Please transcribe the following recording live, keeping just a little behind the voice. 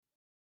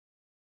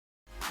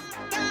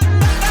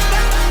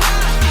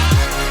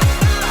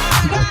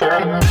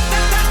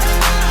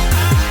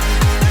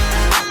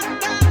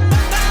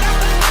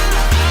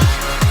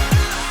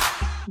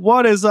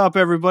What is up,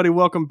 everybody?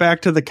 Welcome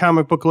back to the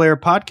Comic Book Lair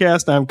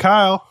podcast. I'm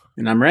Kyle.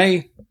 And I'm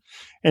Ray.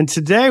 And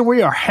today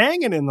we are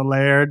hanging in the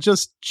lair,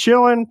 just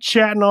chilling,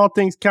 chatting all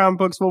things comic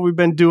books, what we've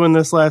been doing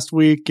this last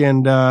week.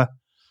 And yeah,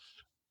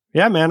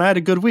 man, I had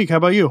a good week. How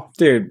about you?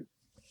 Dude,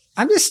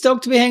 I'm just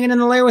stoked to be hanging in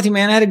the lair with you,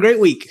 man. I had a great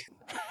week.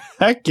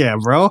 Heck yeah,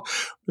 bro.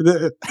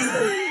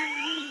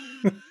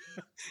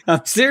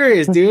 I'm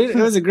serious, dude. It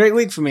was a great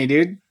week for me,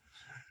 dude.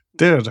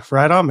 Dude,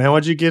 right on, man.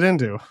 What'd you get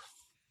into?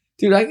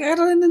 Dude, I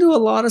got into a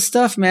lot of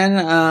stuff, man.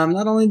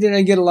 Not only did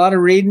I get a lot of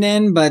reading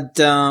in, but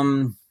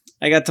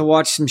I got to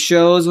watch some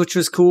shows, which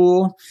was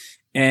cool.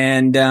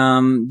 And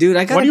dude,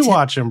 what are you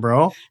watching,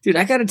 bro? Dude,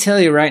 I got to tell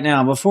you right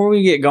now, before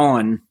we get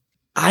going,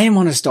 I am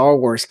on a Star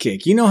Wars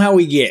kick. You know how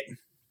we get.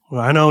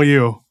 Well, I know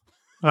you.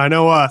 I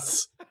know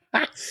us.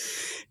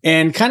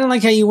 And kind of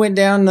like how you went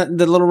down the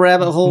little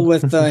rabbit hole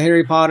with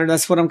Harry Potter,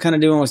 that's what I'm kind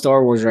of doing with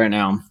Star Wars right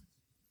now.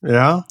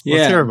 Yeah?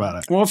 Let's hear about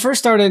it. Well, it first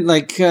started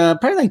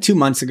probably like 2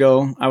 months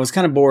ago. I was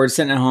kind of bored,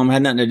 sitting at home,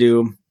 had nothing to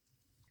do.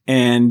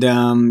 And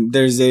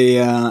there's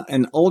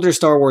an older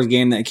Star Wars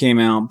game that came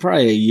out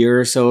probably a year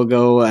or so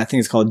ago. I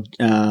think it's called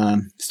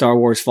Star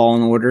Wars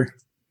Fallen Order.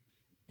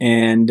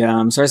 And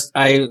so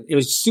it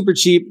was super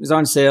cheap. It was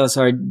on sale,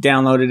 so I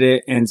downloaded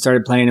it and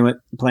started playing it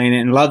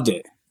and loved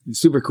it. It was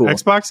super cool.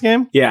 Xbox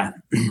game? Yeah.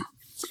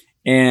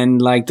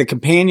 And like the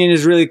companion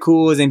is really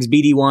cool. His name's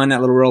BD1, that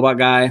little robot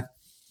guy.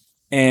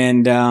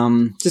 And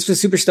just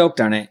was super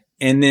stoked on it.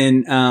 And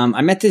then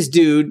I met this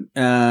dude.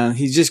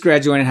 He's just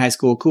graduated high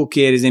school. Cool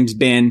kid. His name's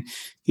Ben.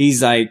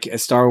 He's like a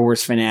Star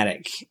Wars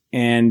fanatic.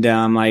 And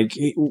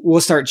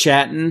we'll start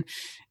chatting.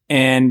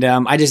 And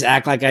I just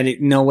act like I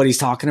didn't know what he's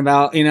talking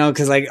about, you know,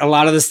 because like a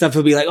lot of the stuff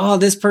will be like, oh,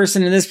 this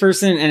person and this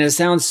person. And it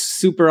sounds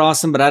super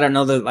awesome, but I don't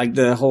know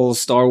the whole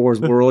Star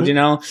Wars world, you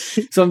know?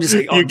 So I'm just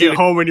like, oh, you get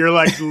home and you're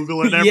like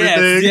Googling everything.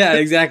 Yes, yeah,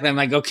 exactly. I'm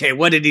like, okay,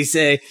 what did he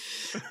say?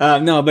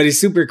 No, but he's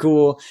super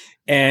cool.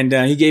 And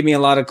he gave me a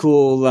lot of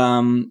cool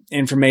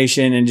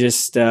information and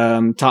just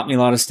taught me a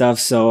lot of stuff.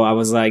 So I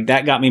was like,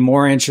 that got me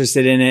more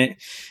interested in it.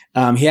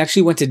 He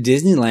actually went to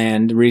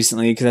Disneyland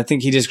recently because I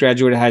think he just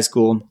graduated high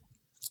school.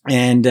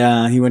 And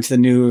he went to the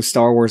new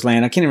Star Wars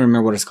land. I can't even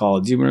remember what it's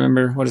called. Do you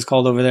remember what it's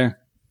called over there?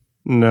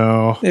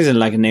 No. There isn't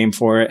like a name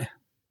for it.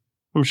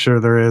 I'm sure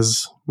there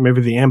is.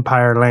 Maybe the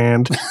Empire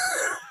Land.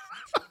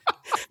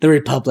 The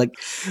Republic.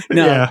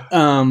 No.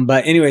 Yeah.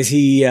 But anyways,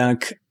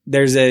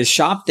 there's a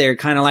shop there,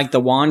 kind of like the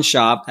wand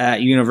shop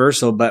at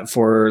Universal, but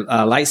for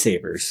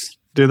lightsabers.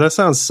 Dude, that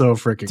sounds so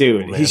freaking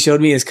cool, man. He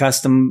showed me his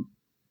custom.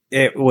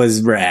 It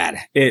was rad.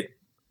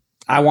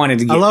 I wanted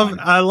to get one.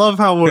 I love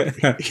how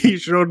he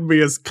showed me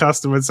his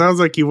custom. It sounds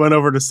like he went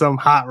over to some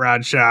hot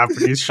rod shop and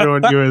he's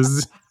showing you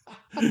his.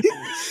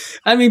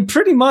 I mean,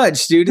 pretty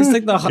much, dude. It's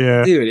like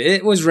dude,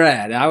 it was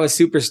rad. I was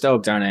super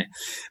stoked on it.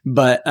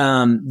 But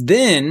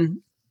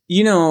then,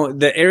 you know,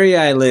 the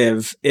area I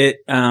live,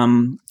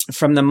 from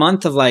the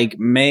month of like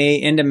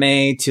end of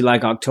May to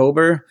like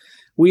October,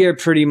 we are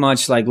pretty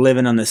much like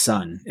living on the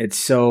sun. It's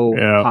so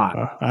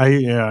hot. I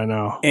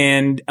know.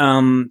 And,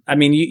 I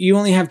mean, you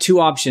only have two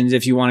options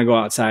if you want to go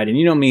outside. And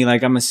you know me,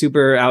 like I'm a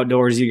super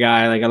outdoorsy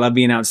guy. Like I love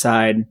being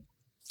outside.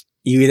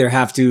 You either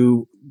have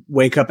to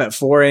wake up at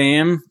 4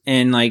 a.m.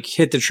 and like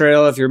hit the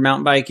trail if you're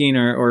mountain biking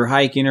or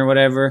hiking or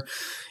whatever,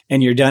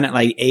 and you're done at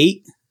like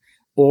 8,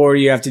 or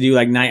you have to do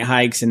like night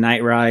hikes and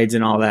night rides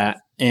and all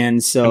that.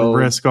 And so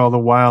risk all the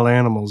wild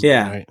animals.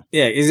 Yeah,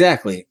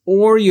 exactly.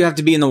 Or you have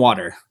to be in the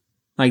water.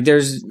 Like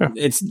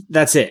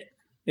that's it.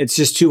 It's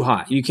just too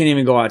hot. You can't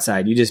even go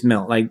outside. You just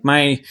melt. Like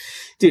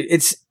dude,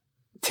 it's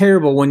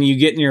terrible when you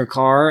get in your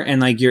car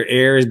and like your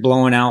air is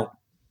blowing out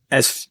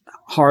as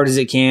hard as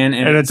it can.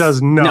 And it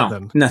does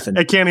nothing. No, nothing.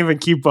 It can't even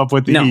keep up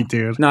with the heat,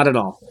 dude. Not at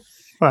all.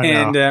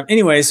 And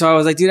anyway, so I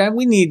was like, dude,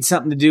 we need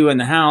something to do in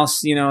the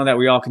house, you know, that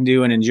we all can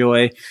do and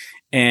enjoy.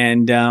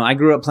 And I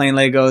grew up playing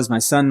Legos. My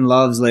son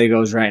loves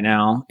Legos right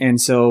now. And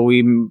so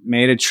we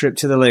made a trip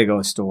to the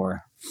Lego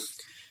store.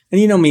 And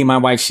you know me, my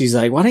wife, she's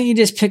like, why don't you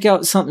just pick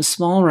out something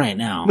small right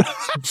now?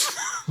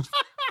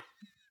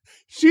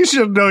 She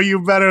should know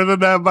you better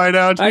than that by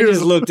now, too. I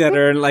just looked at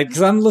her and like,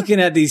 because I'm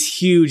looking at these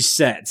huge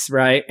sets,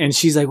 right? And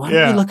she's like, why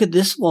don't you look at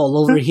this wall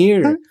over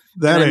here?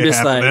 That and I'm just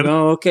happening. like,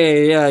 oh,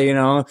 okay, yeah, you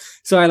know.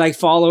 So I like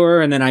follow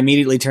her and then I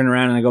immediately turn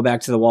around and I go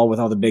back to the wall with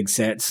all the big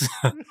sets.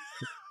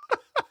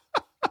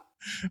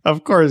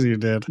 Of course you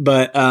did.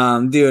 But,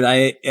 dude,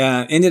 I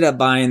ended up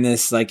buying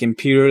this like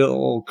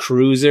Imperial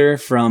cruiser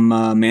from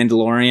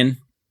Mandalorian.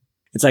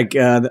 It's like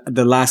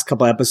the last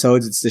couple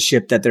episodes. It's the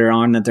ship that they're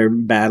on that they're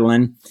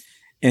battling.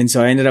 And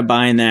so I ended up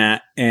buying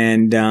that.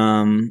 And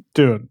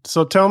dude,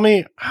 so tell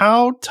me,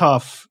 how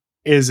tough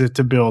is it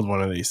to build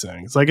one of these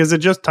things? Like, is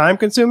it just time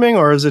consuming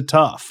or is it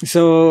tough?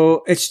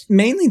 So it's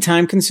mainly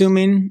time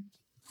consuming.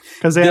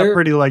 Because they have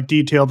pretty like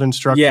detailed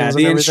instructions. Yeah,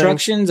 the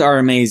instructions are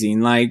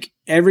amazing. Like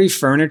every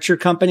furniture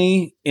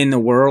company in the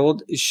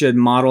world should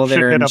model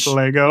their hit up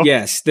Lego.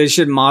 Yes, they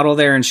should model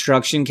their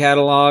instruction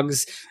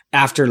catalogs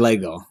after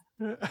Lego.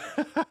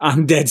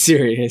 I'm dead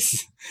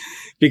serious.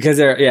 Because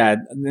the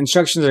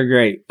instructions are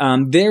great.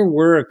 There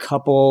were a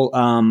couple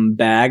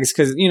bags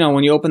because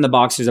when you open the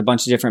box, there's a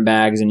bunch of different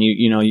bags, and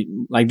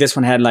like this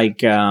one had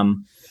like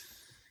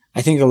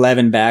I think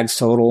 11 bags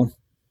total.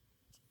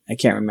 I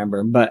can't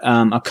remember, but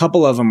a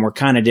couple of them were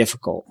kind of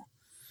difficult,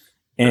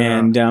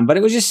 and but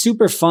it was just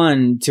super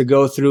fun to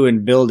go through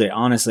and build it.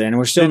 Honestly, and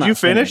we're still Did not you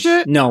finish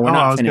finished. it? No, we're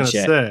not finished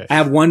yet. I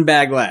have one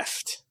bag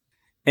left.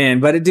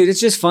 Dude,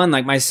 it's just fun.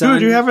 Like my son.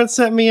 Dude, you haven't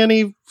sent me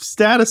any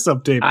status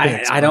update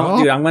pics. I don't,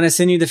 dude. I'm going to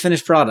send you the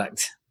finished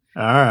product.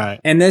 All right.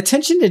 And the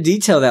attention to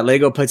detail that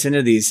Lego puts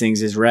into these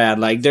things is rad.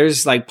 Like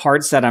there's like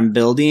parts that I'm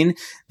building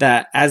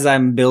that as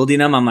I'm building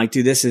them, I'm like,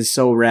 dude, this is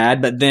so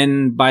rad. But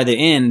then by the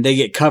end, they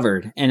get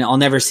covered and I'll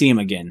never see them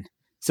again.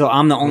 So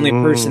I'm the only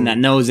person that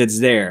knows it's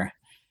there.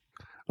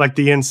 Like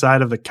the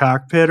inside of the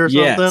cockpit or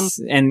something? Yes.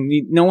 And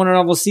no one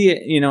will see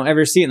it,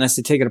 ever see it unless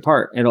they take it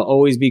apart. It'll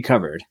always be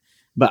covered.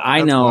 But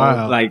I know,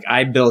 like,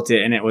 I built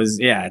it and it was,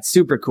 it's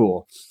super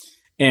cool.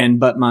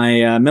 But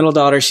my middle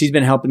daughter, she's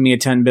been helping me a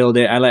ton build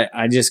it.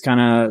 I just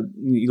kind of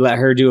let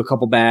her do a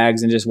couple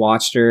bags and just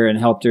watched her and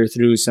helped her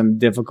through some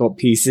difficult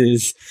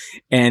pieces.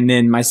 And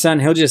then my son,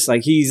 he'll just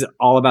he's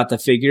all about the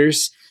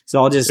figures.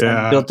 So I'll just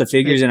build the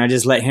figures and I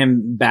just let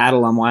him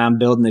battle them while I'm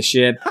building the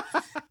ship.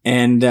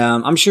 And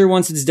I'm sure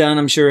once it's done,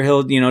 I'm sure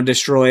he'll,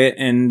 destroy it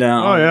and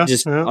I'll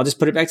just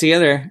put it back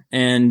together.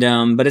 And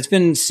but it's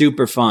been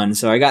super fun.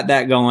 So I got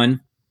that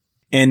going.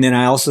 And then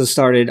I also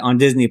started on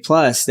Disney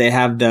Plus. They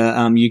have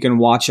the you can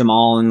watch them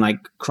all in like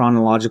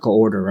chronological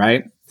order,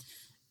 right?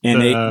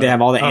 And they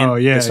have all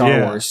the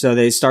Star Wars. So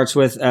they starts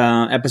with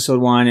episode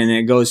 1 and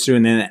it goes through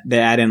and then they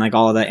add in like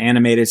all of the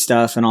animated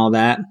stuff and all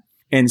that.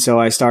 And so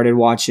I started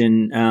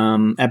watching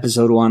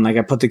episode 1. Like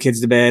I put the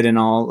kids to bed and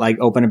I'll like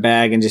open a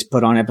bag and just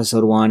put on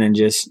episode 1 and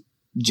just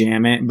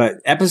jam it. But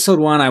episode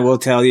 1, I will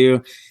tell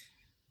you,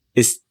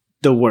 is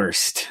the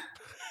worst.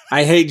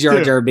 I hate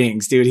Jar Jar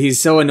Binks, dude.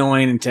 He's so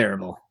annoying and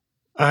terrible.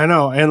 I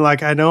know. And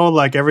I know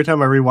every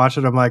time I rewatch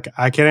it, I'm like,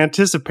 I can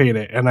anticipate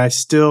it and I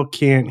still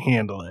can't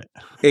handle it.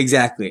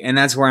 Exactly. And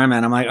that's where I'm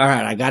at. I'm like, all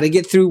right, I got to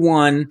get through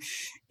 1.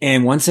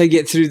 And once I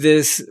get through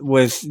this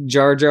with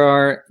Jar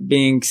Jar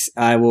Binks,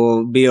 I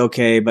will be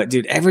okay. But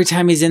dude, every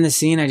time he's in the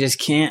scene, I just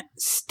can't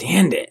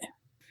stand it.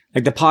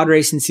 Like the pod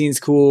racing scene's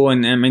cool.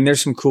 And I mean,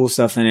 there's some cool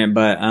stuff in it,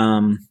 but,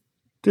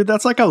 dude,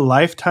 that's like a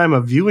lifetime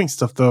of viewing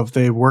stuff, though, if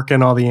they work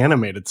in all the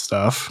animated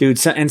stuff.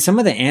 Dude, and some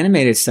of the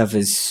animated just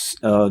is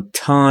a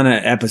ton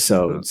of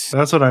episodes.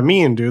 That's what I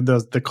mean, dude.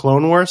 The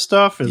Clone Wars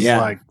stuff is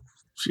like,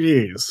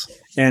 jeez.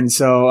 And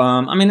so,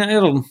 I mean,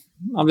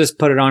 I'll just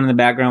put it on in the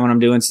background when I'm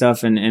doing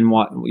stuff and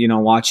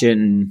watch it.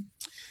 And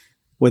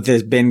with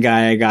this Ben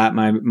guy, I got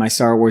my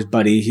Star Wars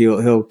buddy.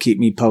 He'll keep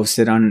me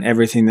posted on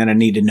everything that I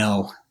need to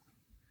know.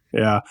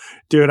 Yeah,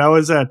 dude, I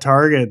was at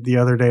Target the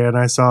other day and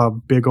I saw a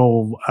big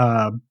old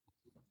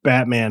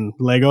Batman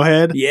Lego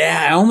head.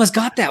 Yeah, I almost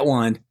got that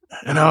one.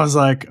 And I was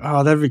like,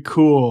 oh, that'd be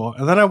cool.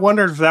 And then I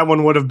wondered if that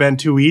one would have been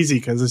too easy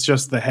because it's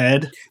just the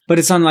head. But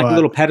it's on a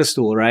little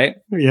pedestal, right?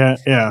 Yeah.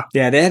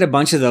 Yeah, they had a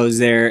bunch of those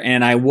there.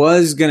 And I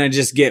was going to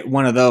just get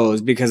one of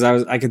those because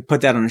I could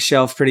put that on a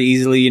shelf pretty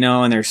easily,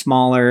 and they're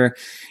smaller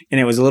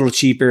and it was a little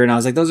cheaper. And I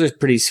was like, those are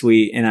pretty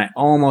sweet. And I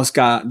almost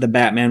got the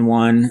Batman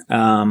one.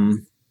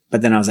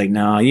 But then I was like,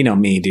 no, you know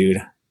me, dude.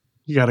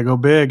 You got to go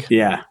big.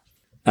 Yeah.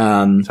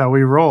 That's how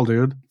we roll,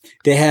 dude.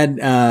 They had,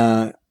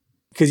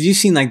 because you've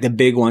seen like the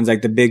big ones,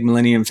 like the big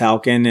Millennium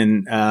Falcon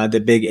and the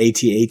big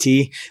AT-AT.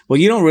 Well,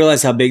 you don't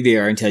realize how big they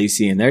are until you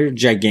see them. They're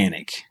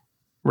gigantic.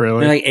 Really?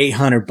 They're like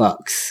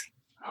 $800.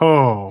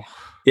 Oh.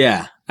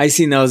 Yeah. I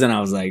seen those and I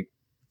was like,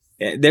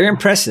 they're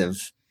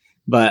impressive.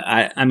 But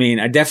I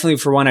mean, I definitely,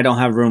 for one, I don't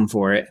have room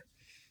for it.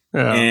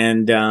 Yeah.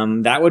 And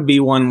that would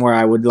be one where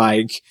I would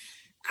like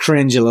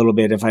cringe a little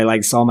bit if I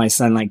like saw my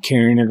son like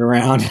carrying it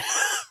around.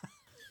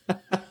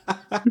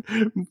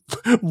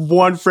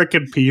 One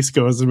freaking piece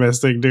goes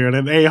missing, dude,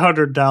 and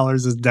 $800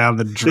 is down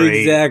the drain.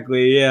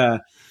 Exactly, yeah.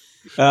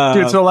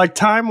 Dude, so like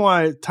time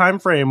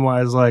frame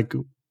wise, like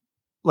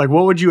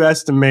what would you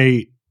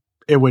estimate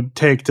it would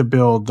take to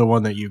build the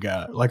one that you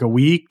got? Like a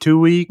week, 2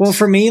 weeks? Well,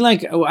 for me,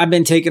 like I've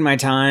been taking my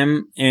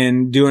time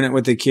and doing it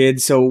with the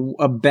kids. So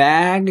a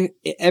bag,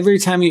 every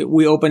time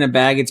we open a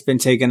bag, it's been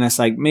taking us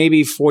like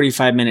maybe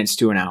 45 minutes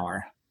to an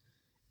hour.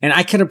 And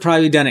I could have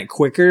probably done it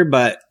quicker,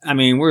 but I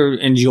mean, we're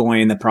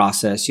enjoying the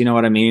process. You know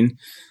what I mean?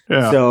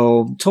 Yeah.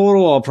 So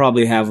total, I'll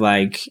probably have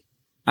like,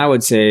 I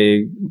would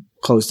say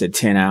close to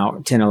 10,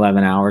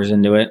 11 hours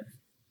into it.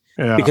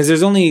 Yeah. Because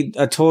there's only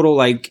a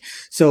total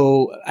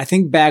so I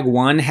think bag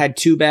 1 had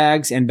 2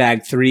 bags and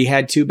bag 3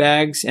 had 2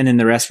 bags. And then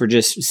the rest were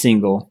just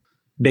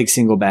big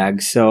single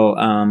bags. So,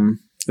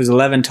 it was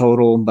 11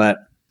 total, but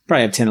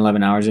probably have 10,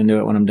 11 hours into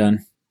it when I'm done.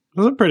 It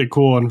was a pretty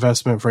cool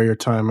investment for your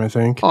time, I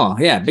think. Oh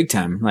yeah. Big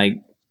time. Like,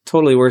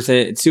 totally worth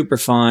it. It's super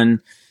fun.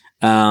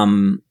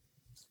 I'll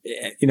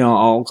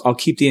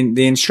keep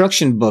the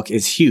instruction book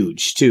is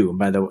huge too,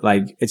 by the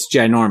way, it's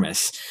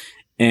ginormous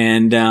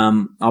and,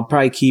 I'll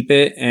probably keep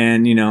it.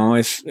 And,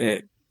 if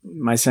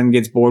my son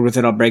gets bored with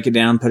it, I'll break it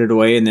down, put it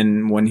away. And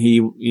then when he,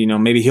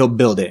 maybe he'll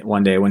build it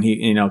one day when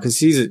he, cause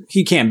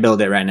he can't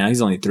build it right now.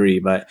 He's only 3,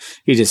 but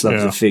he just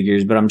loves the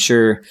figures. But I'm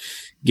sure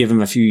give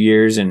him a few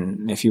years,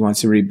 and if he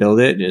wants to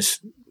rebuild it,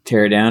 just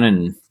tear it down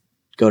and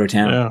go to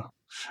town. Yeah.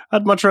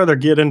 I'd much rather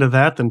get into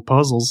that than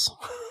puzzles.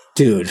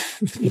 Dude,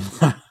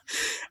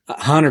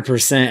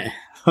 100%.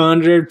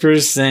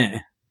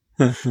 100%.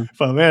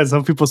 But man,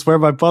 some people swear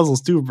by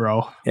puzzles too,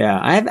 bro. Yeah.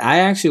 I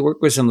actually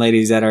work with some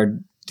ladies that are,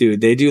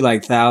 dude, they do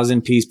like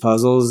 1,000-piece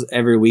puzzles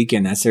every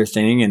weekend. That's their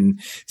thing. And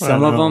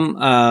some of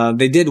them,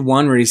 they did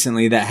one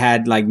recently that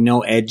had like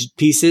no edge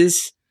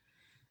pieces.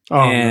 Oh,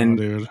 and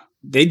no, dude.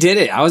 They did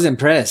it. I was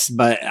impressed,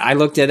 but I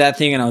looked at that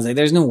thing and I was like,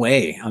 there's no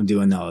way I'm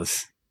doing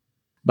those.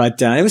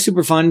 But it was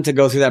super fun to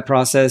go through that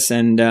process.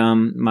 And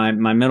my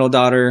middle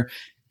daughter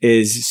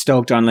is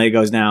stoked on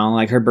Legos now.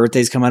 Like her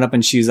birthday's coming up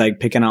and she's like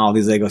picking out all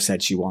these Lego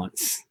sets she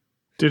wants.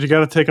 Dude, you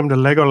got to take them to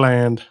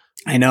Legoland.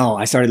 I know.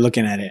 I started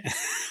looking at it.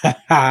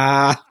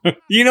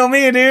 You know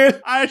me, dude.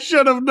 I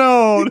should have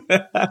known.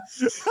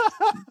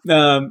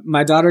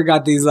 My daughter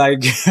got these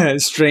like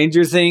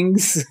Stranger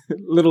Things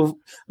little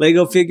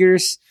Lego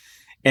figures.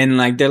 And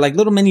like they're like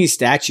little mini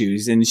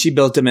statues, and she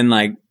built them in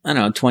like, I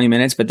don't know, 20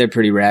 minutes, but they're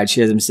pretty rad.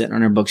 She has them sitting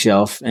on her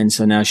bookshelf, and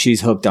so now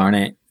she's hooked on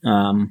it.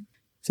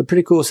 So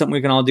pretty cool, something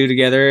we can all do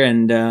together,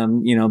 and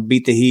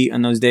beat the heat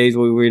on those days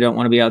where we don't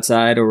want to be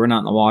outside or we're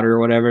not in the water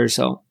or whatever.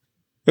 So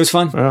it was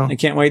fun. Well, I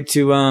can't wait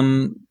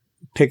to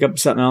pick up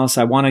something else.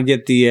 I want to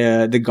get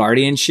the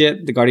Guardian ship,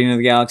 the Guardian of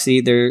the Galaxy,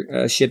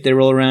 their ship they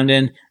roll around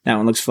in. That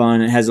one looks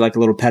fun. It has like a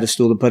little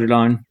pedestal to put it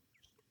on.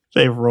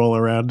 They roll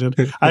around it.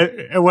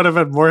 It would have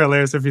been more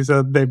hilarious if you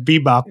said they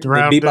bebopped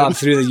around it. They bebopped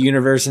through the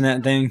universe in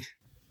that thing.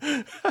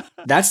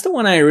 That's the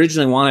one I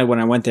originally wanted when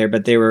I went there,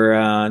 but they were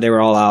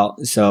all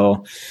out.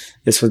 So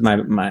this was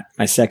my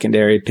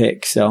secondary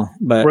pick. So,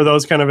 but were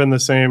those kind of in the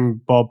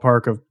same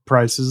ballpark of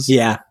prices?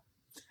 Yeah,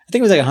 I think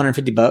it was like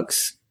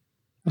 $150.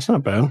 That's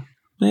not bad.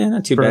 Yeah,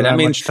 not too bad. I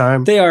mean,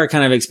 they are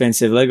kind of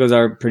expensive. Legos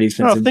are pretty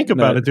expensive. Oh, think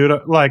about it,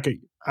 dude. Like,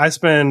 I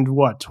spend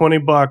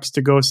 $20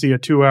 to go see a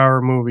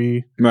 2-hour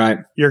movie. Right.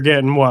 You're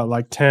getting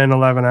like 10,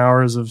 11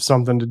 hours of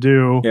something to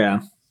do. Yeah.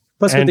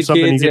 Plus and with the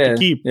something kids, you get to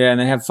keep. Yeah, and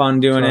they have fun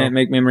doing it,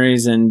 make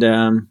memories, and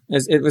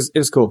it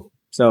was cool.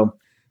 So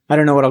I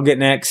don't know what I'll get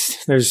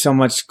next. There's so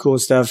much cool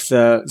stuff.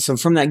 So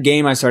from that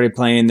game I started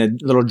playing, the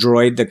little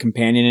droid, the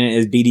companion in it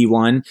is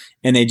BD1,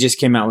 and they just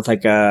came out with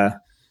like a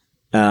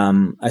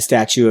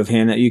statue of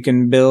him that you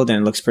can build,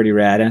 and it looks pretty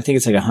rad. And I think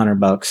it's like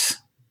 $100.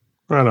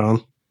 Right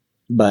on.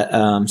 But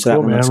so that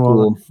one looks cool.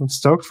 Well, I'm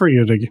stoked for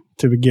you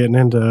to be getting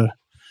into.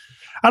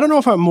 I don't know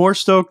if I'm more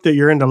stoked that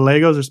you're into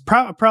Legos. There's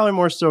probably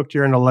more stoked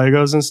you're into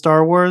Legos than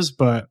Star Wars,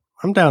 but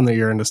I'm down that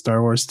you're into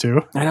Star Wars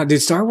too. I know,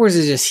 dude. Star Wars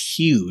is just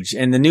huge,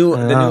 and the new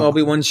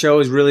Obi-Wan show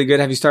is really good.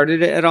 Have you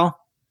started it at all?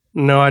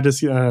 No, I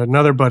just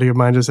another buddy of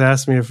mine just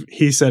asked me if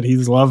he said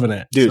he's loving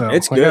it. Dude, so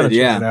it's good.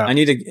 Yeah, I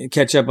need to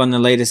catch up on the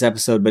latest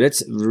episode, but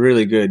it's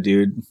really good,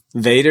 dude.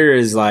 Vader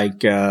is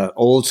like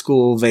old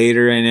school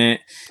Vader in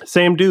it.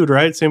 Same dude,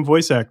 right? Same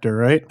voice actor,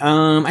 right?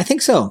 I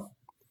think so.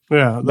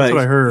 Yeah, that's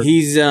what I heard.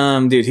 He's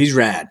dude, he's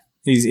rad.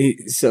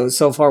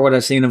 So far what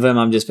I've seen of him,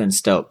 I've just been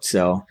stoked.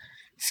 So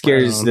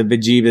scares the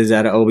bejeebas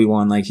out of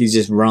Obi-Wan. Like he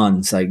just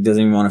runs, like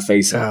doesn't even want to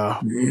face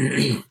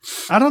him.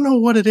 I don't know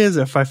what it is.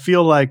 If I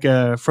feel like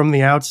from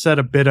the outset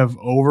a bit of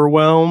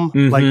overwhelm,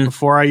 like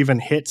before I even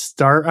hit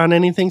start on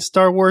anything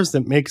Star Wars,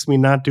 that makes me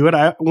not do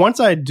it.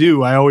 Once I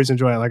do, I always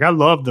enjoy it. Like I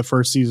love the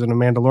first season of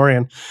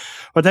Mandalorian,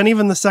 but then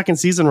even the second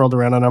season rolled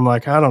around, and I'm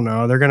like, I don't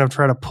know. They're gonna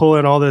try to pull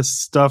in all this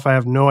stuff I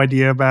have no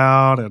idea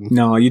about. And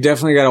no, you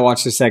definitely got to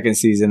watch the second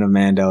season of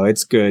Mando.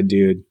 It's good,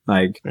 dude.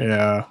 Like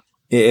yeah.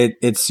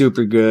 It's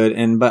super good.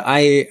 But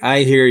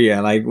I hear you.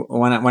 Like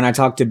when I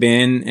talk to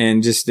Ben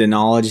and just the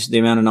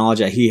amount of knowledge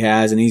that he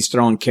has, and he's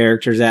throwing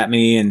characters at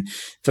me and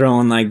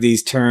throwing like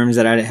these terms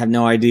that I have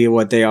no idea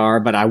what they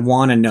are, but I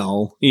want to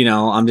know,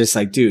 I'm just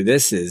like, dude,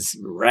 this is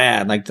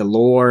rad. Like the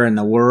lore and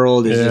the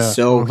world is just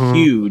so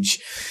huge.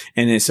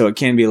 And so it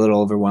can be a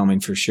little overwhelming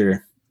for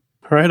sure.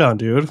 Right on,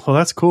 dude. Well,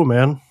 that's cool,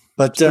 man.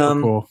 But,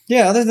 cool.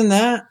 Yeah, other than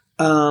that,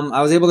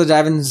 I was able to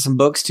dive into some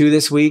books too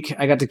this week.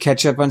 I got to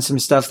catch up on some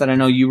stuff that I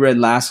know you read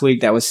last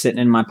week that was sitting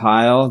in my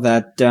pile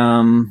that,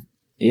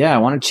 I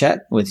want to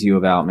chat with you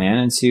about, man,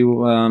 and see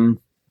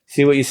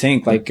what you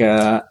think. Like,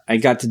 I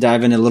got to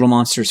dive into Little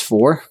Monsters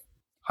 4.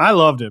 I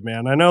loved it,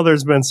 man. I know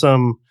there's been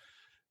some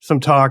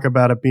talk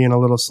about it being a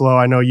little slow.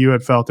 I know you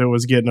had felt it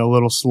was getting a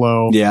little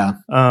slow. Yeah.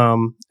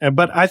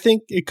 But I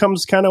think it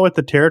comes kind of with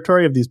the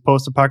territory of these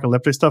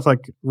post-apocalyptic stuff,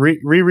 like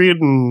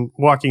rereading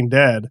Walking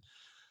Dead.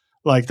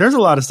 Like, there's a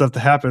lot of stuff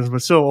that happens,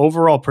 but still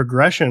overall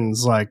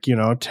progressions, like,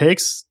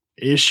 takes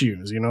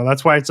issues,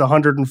 that's why it's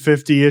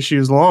 150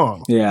 issues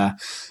long. Yeah.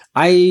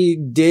 I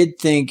did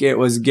think it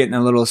was getting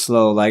a little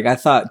slow. Like, I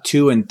thought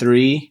 2 and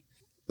 3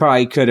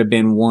 probably could have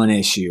been one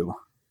issue,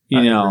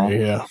 I agree,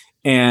 yeah.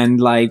 And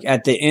like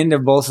at the end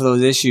of both of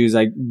those issues,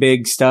 like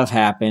big stuff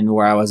happened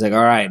where I was like,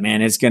 all right,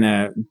 man, it's going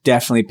to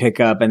definitely pick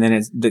up. And then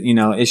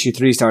issue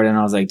 3 started and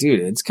I was like, dude,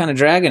 it's kind of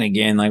dragging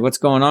again. Like what's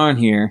going on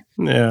here?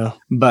 Yeah.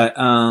 But,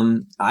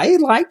 I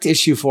liked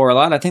issue 4 a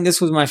lot. I think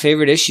this was my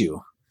favorite issue.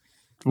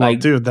 Like,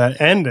 dude,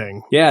 that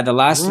ending. Yeah. The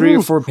last 3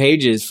 or 4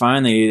 pages,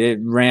 finally it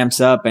ramps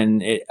up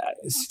and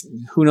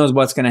who knows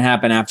what's going to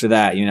happen after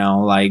that,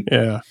 like,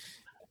 yeah.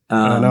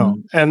 I know.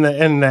 And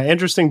the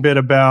interesting bit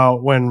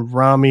about when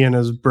Rami,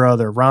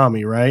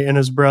 right? And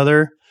his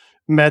brother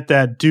met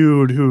that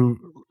dude who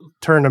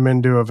turned him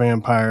into a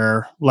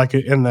vampire, like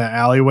in the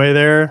alleyway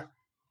there.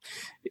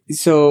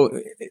 So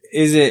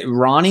is it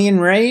Ronnie and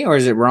Ray or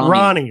is it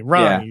Ronnie?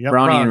 Ronnie. Yeah, Yep,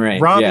 Ronnie and Ray.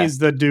 Ronnie's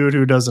the dude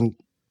who doesn't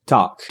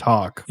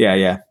talk.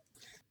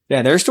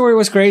 Yeah, their story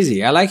was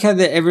crazy. I like how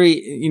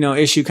every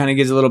issue kind of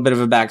gives a little bit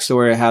of a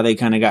backstory of how they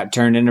kind of got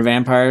turned into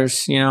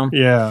vampires,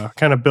 Yeah,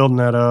 kind of building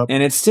that up.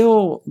 And it's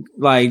still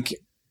like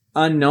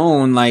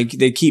unknown. Like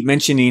they keep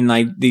mentioning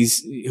like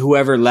these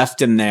whoever left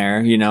them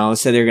there,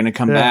 said they're going to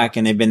come back,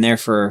 and they've been there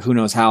for who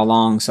knows how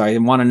long. So I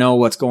want to know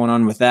what's going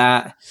on with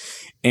that.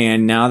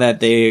 And now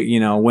that they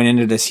went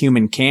into this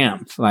human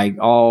camp, like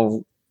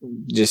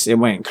it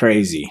went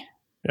crazy.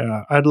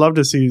 Yeah, I'd love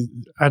to see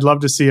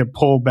it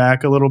pull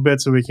back a little bit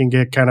so we can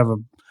get kind of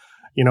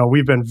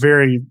we've been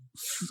very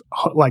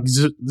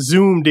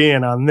zoomed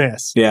in on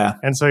this. Yeah.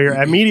 And so you're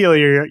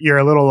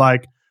a little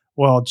like,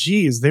 well,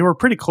 geez, they were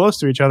pretty close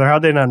to each other.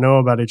 How'd they not know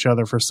about each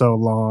other for so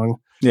long?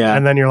 Yeah.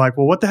 And then you're like,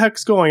 well, what the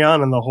heck's going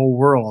on in the whole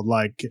world?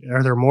 Like,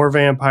 are there more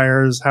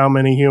vampires? How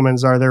many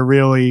humans are there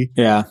really?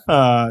 Yeah.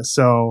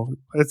 So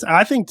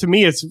I think to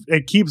me,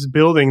 it keeps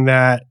building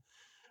that,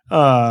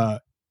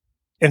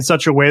 in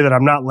such a way that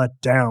I'm not let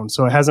down.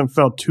 So it hasn't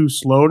felt too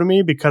slow to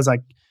me, because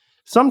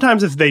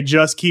sometimes if they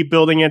just keep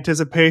building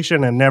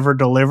anticipation and never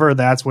deliver,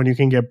 that's when you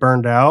can get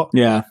burned out.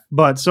 Yeah.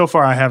 But so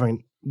far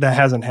that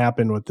hasn't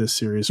happened with this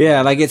series.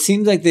 Yeah. Like it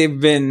seems like they've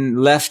been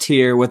left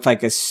here with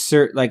like a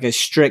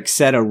strict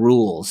set of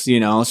rules,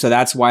 so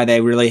that's why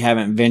they really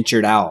haven't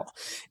ventured out.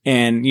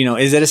 And,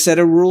 is it a set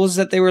of rules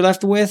that they were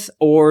left with,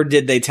 or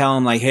did they tell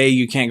them like, hey,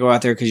 you can't go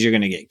out there because you're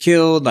going to get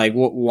killed? Like,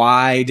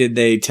 why did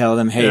they tell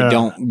them, hey,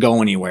 don't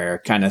go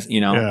anywhere? Kind of,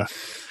 Yeah.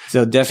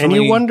 So definitely.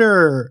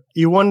 And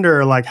you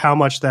wonder like how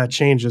much that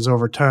changes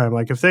over time.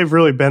 Like if they've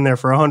really been there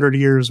for 100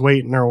 years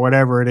waiting or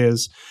whatever it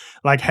is,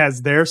 like,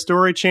 has their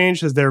story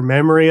changed? Has their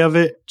memory of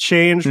it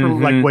changed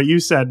from like what you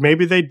said?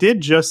 Maybe they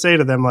did just say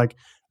to them like,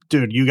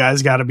 dude, you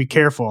guys got to be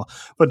careful.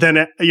 But then,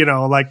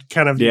 like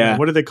kind of,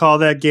 what do they call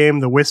that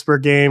game? The whisper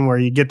game where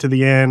you get to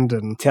the end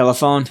and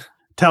telephone.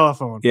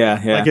 Yeah.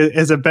 Like,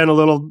 has it been a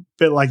little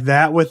bit like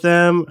that with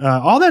them?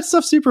 All that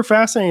stuff's super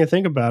fascinating to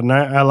think about. And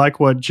I like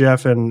what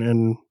Jeff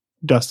and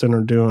Dustin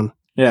are doing.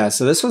 Yeah.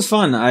 So this was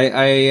fun.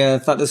 I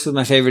thought this was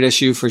my favorite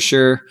issue for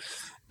sure.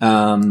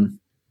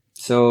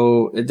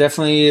 So it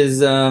definitely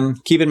is,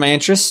 keeping my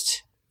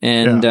interest,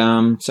 and,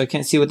 so I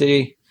can't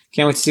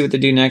wait to see what they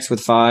do next with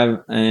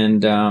 5.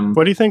 And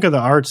what do you think of the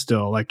art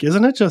still? Like,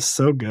 isn't it just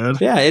so good?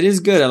 Yeah, it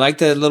is good. I like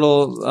the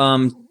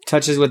little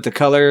touches with the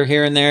color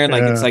here and there.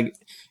 Like it's like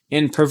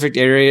in perfect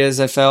areas.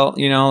 I felt,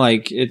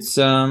 like it's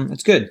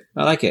good.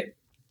 I like it.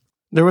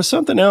 There was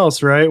something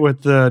else, right,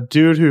 with the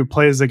dude who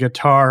plays the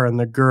guitar and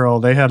the girl.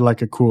 They had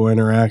like a cool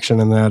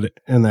interaction in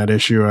that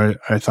issue.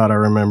 I thought I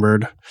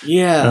remembered.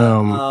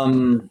 Yeah.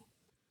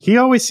 He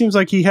always seems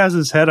like he has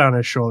his head on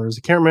his shoulders.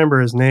 I can't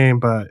remember his name,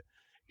 but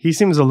he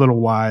seems a little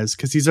wise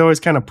because he's always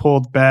kind of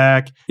pulled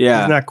back.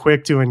 Yeah. He's not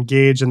quick to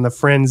engage in the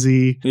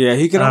frenzy. Yeah,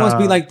 he could almost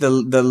be like the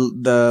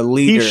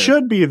leader. He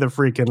should be the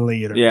freaking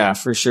leader. Yeah,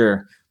 for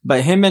sure.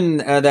 But him and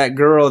that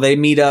girl, they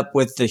meet up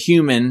with the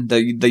human,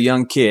 the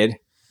young kid,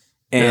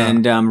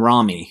 and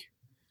Rami.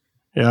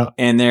 Yeah.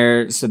 And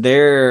they're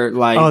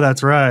like, oh,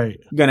 that's right,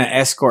 gonna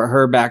escort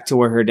her back to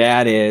where her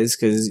dad is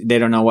because they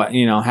don't know what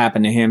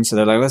happened to him. So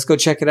they're like, let's go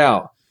check it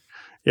out.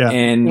 Yeah.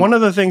 And one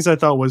of the things I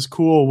thought was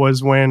cool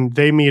was when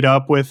they meet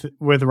up with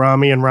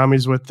Rami and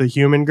Rami's with the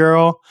human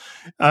girl,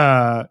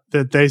 that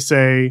they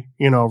say,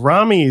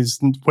 Rami's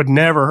would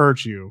never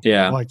hurt you.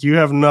 Yeah. Like, you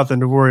have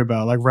nothing to worry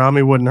about. Like,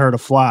 Rami wouldn't hurt a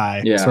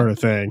fly, sort of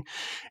thing.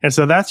 And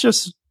so that's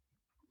just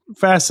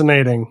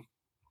fascinating.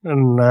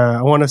 And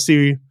I want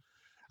to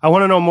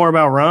know more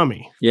about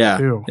Rami. Yeah.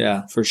 Too.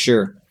 Yeah, for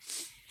sure.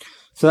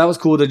 So that was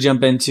cool to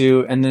jump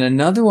into. And then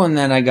another one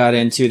that I got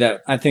into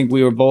that I think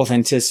we were both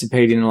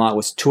anticipating a lot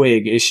was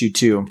Twig, issue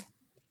 2.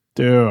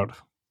 Dude.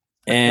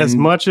 And as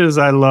much as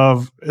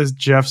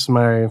Jeff's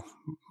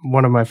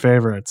one of my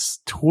favorites,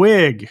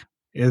 Twig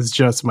is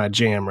just my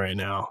jam right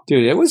now.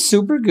 Dude, it was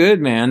super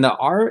good, man. The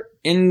art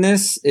in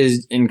this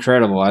is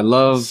incredible. I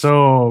love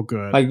so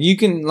good. Like you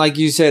can, like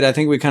you said, I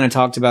think we kind of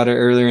talked about it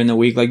earlier in the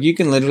week. Like you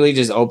can literally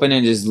just open it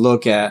and just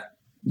look at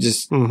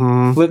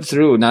flip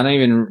through, not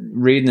even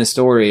reading the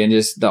story, and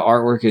just the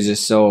artwork is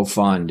just so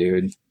fun,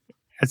 dude.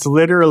 It's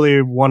literally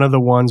one of the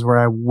ones where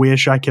I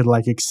wish I could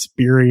like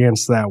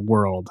experience that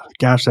world.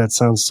 Gosh, that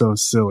sounds so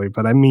silly,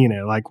 but I mean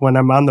it. Like when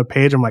I'm on the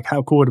page, I'm like,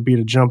 how cool would it be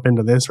to jump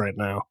into this right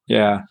now?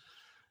 Yeah.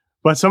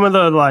 But some of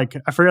the, like,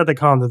 I forgot what they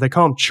call them. They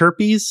call them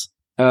chirpies?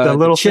 The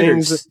little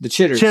chitters. things. The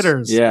chitters.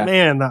 Chitters. Yeah.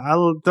 Man,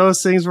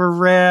 those things were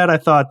rad. I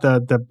thought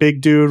the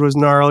big dude was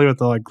gnarly with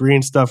the like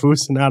green stuff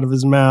oozing out of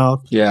his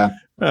mouth. Yeah.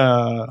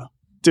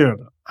 Dude,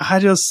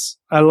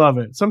 I love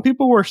it. Some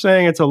people were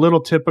saying it's a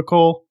little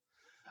typical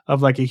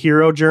of like a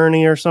hero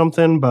journey or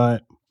something,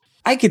 but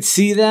I could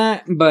see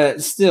that,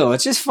 but still,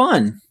 it's just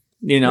fun.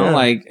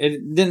 Like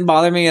it didn't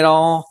bother me at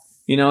all.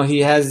 He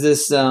has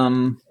this,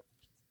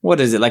 what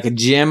is it? Like a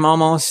gym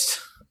almost.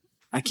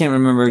 I can't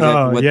remember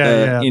exactly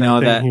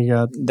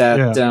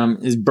that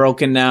is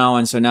broken now.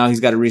 And so now he's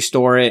got to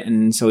restore it.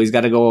 And so he's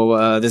got to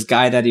go, this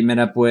guy that he met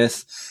up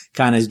with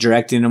kind of is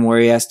directing him where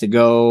he has to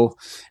go.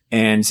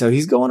 And so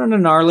he's going on a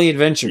gnarly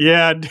adventure.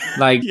 Yeah.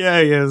 Like,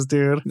 yeah, he is,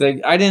 dude. Like,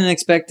 I didn't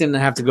expect him to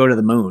have to go to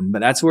the moon, but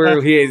that's where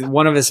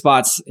one of his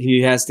spots,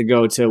 he has to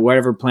go to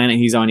whatever planet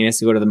he's on. He has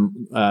to go to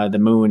the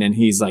moon. And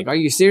he's like, are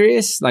you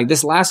serious? Like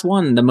this last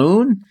one, the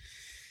moon?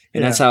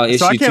 And that's how issue 2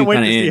 kind of ends. So I can't wait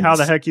to see how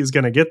the heck he's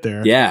going to get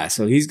there. Yeah.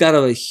 So he's got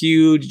a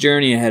huge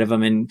journey ahead of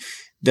him. And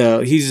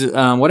he's,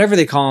 whatever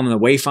they call him, the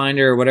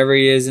Wayfinder or whatever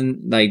he is.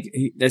 And like,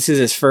 this is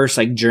his first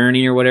like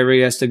journey or whatever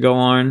he has to go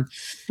on.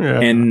 Yeah.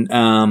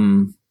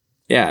 And,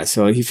 yeah,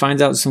 so he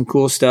finds out some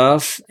cool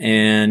stuff,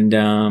 and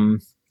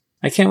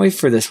I can't wait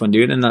for this one,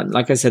 dude. And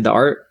like I said, the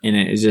art in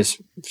it is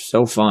just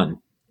so fun,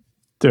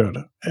 dude.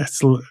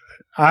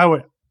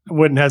 I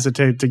wouldn't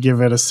hesitate to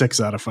give it a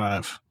 6 out of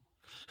 5.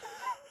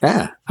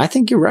 Yeah, I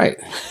think you're right.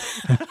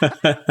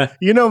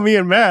 You know me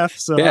and math,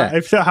 so yeah.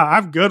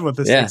 I'm good with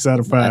the 6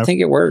 out of 5. I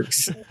think it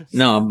works.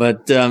 No,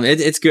 but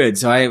it's good.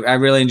 So I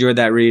really enjoyed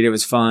that read. It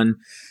was fun.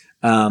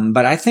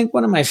 But I think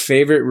one of my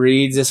favorite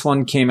reads, this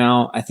one came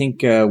out, I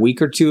think a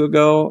week or 2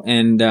 ago,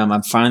 and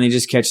I'm finally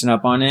just catching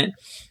up on it.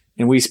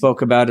 And we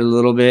spoke about it a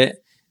little bit,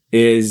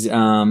 is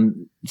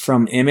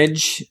from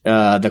Image,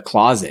 The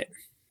Closet.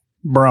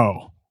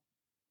 Bro,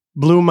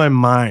 blew my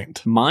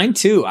mind. Mine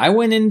too. I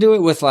went into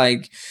it with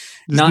like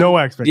no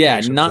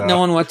expectations. Yeah, not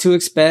knowing what to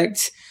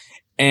expect.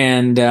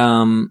 And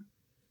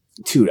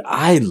dude,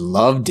 I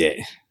loved it.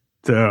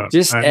 Dude,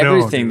 just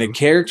everything. The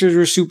characters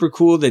were super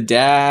cool. The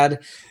dad.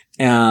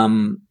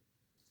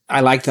 I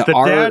like the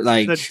art.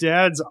 The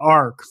dad's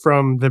arc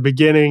from the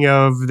beginning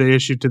of the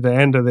issue to the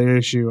end of the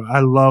issue.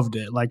 I loved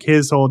it. Like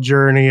his whole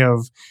journey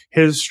of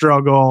his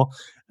struggle,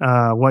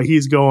 what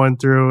he's going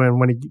through,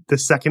 and the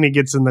second he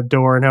gets in the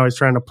door, and how he's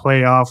trying to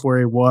play off where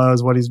he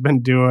was, what he's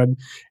been doing,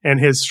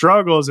 and his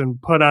struggles,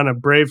 and put on a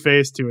brave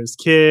face to his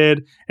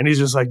kid. And he's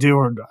just like,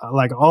 dude,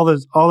 like all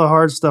the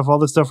hard stuff, all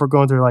the stuff we're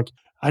going through, like.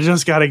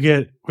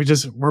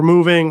 We're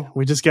moving.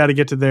 We just got to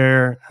get to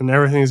there, and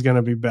everything's going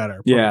to be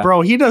better. Yeah. But bro,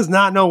 he does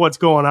not know what's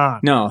going on.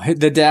 No,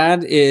 the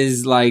dad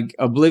is like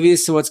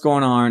oblivious to what's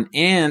going on.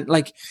 And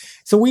like,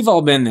 so we've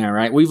all been there,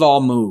 right? We've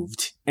all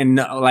moved. And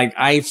like,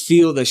 I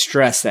feel the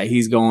stress that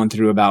he's going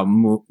through about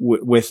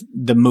with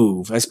the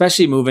move,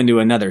 especially moving to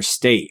another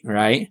state,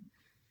 right?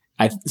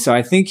 So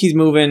I think he's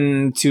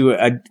moving to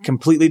a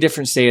completely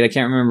different state. I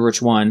can't remember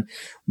which one,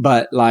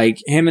 but like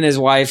him and his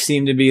wife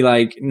seem to be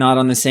like not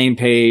on the same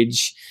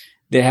page.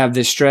 They have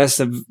the stress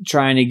of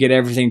trying to get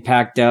everything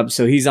packed up.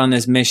 So he's on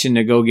this mission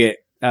to go get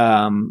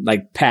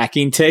like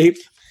packing tape.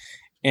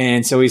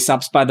 And so he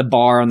stops by the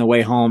bar on the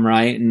way home,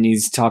 right? And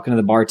he's talking to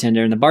the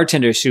bartender, and the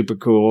bartender is super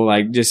cool,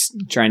 like just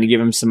trying to give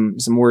him some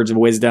words of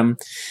wisdom.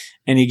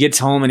 And he gets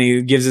home and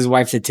he gives his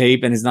wife the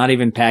tape, and it's not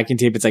even packing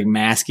tape. It's like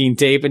masking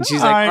tape. And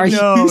she's like, are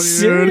you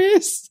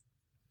serious?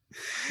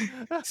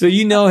 So,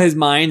 his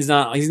mind's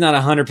he's not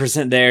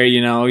 100% there.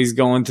 He's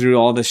going through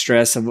all the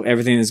stress of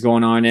everything that's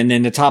going on. And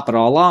then to top it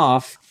all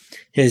off,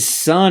 his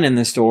son in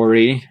the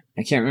story,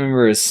 I can't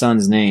remember his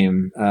son's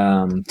name.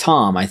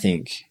 Tom, I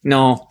think.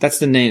 No, that's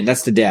the name.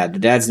 That's the dad. The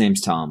dad's name's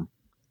Tom.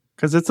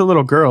 Because it's a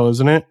little girl,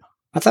 isn't it?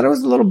 I thought it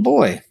was a little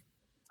boy.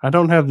 I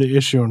don't have the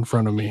issue in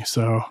front of me,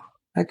 so.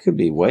 I could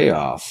be way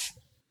off.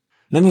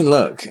 Let me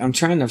look. I'm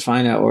trying to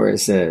find out where it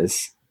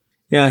says.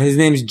 Yeah, his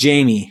name's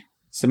Jamie.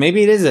 So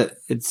maybe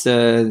it's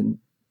a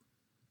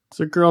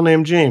girl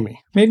named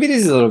Jamie. Maybe it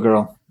is a little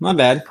girl. My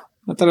bad.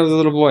 I thought it was a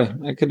little boy.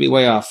 I could be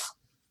way off.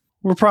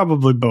 We're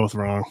probably both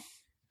wrong.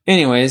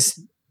 Anyways,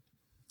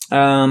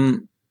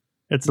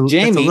 it's a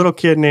little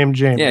kid named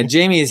Jamie. Yeah,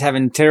 Jamie is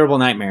having terrible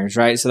nightmares,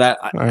 right? So that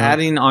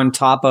adding on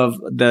top of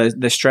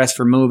the stress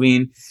for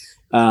moving,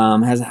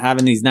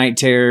 having these night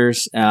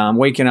terrors,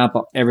 waking up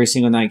every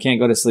single night, can't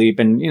go to sleep.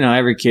 And,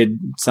 every kid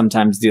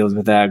sometimes deals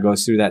with that,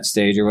 goes through that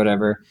stage or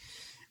whatever.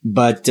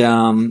 But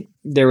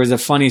there was a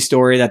funny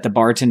story that the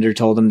bartender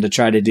told him to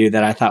try to do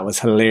that I thought was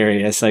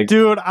hilarious. Like,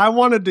 dude, I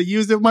wanted to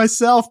use it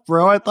myself,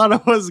 bro. I thought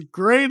it was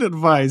great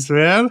advice,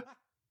 man.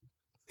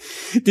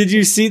 Did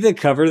you see the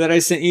cover that I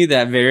sent you,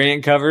 that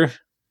variant cover?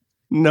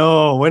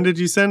 No. When did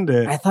you send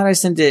it? I thought I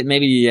sent it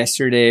maybe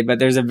yesterday, but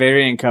there's a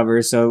variant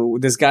cover. So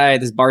this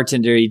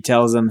bartender, he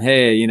tells him,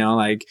 hey,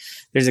 like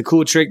there's a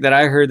cool trick that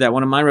I heard that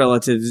one of my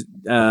relatives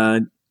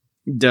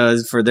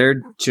does for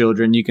their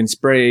children. You can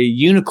spray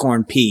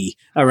unicorn pee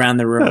around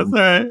the room.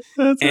 That's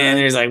right. And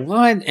there's like,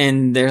 what?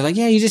 And they're like,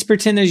 yeah, you just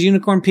pretend there's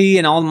unicorn pee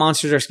and all the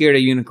monsters are scared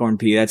of unicorn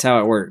pee. That's how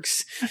it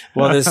works.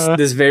 Well,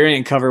 this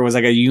variant cover was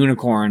like a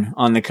unicorn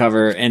on the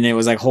cover, and it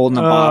was like holding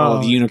a bottle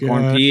of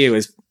unicorn pee. It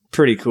was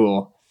pretty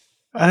cool.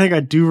 I think I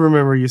do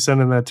remember you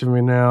sending that to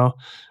me now.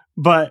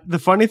 But the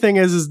funny thing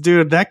is,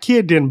 dude, that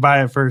kid didn't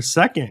buy it for a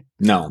second.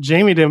 No.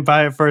 Jamie didn't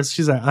buy it first.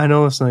 She's like, I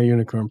know it's not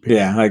unicorn pee.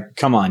 Yeah, like,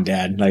 come on,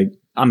 Dad. Like,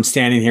 I'm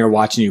standing here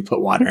watching you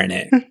put water in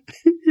it.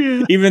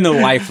 Yeah. Even the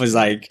wife was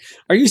like,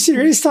 are you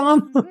serious,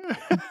 Tom?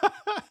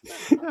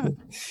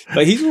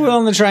 But he's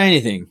willing to try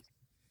anything.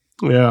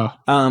 Yeah.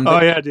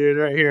 Yeah, dude,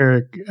 right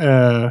here.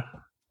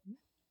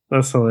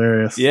 That's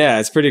hilarious. Yeah,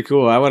 it's pretty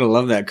cool. I would have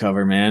loved that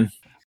cover, man.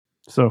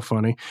 So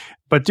funny.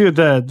 But dude,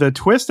 the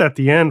twist at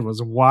the end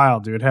was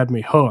wild, dude. It had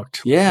me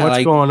hooked. Yeah.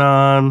 What's going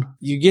on?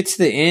 You get to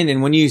the end,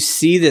 and when you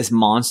see this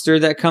monster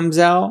that comes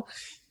out,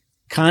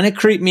 kind of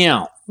creeped me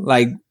out.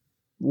 Like,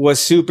 was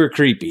super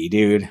creepy,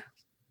 dude.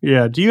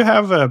 Yeah. Do you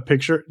have a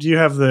picture? Do you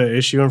have the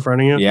issue in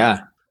front of you?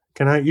 Yeah.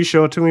 Can you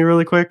show it to me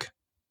really quick?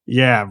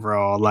 Yeah,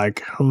 bro.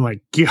 Like, oh my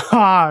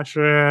gosh,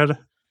 man.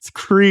 It's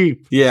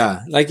creep.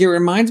 Yeah. Like, it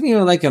reminds me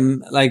of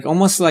like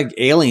almost like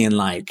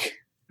Alien-like.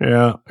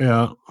 Yeah.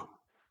 Yeah.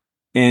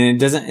 And it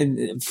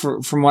doesn't,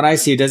 from what I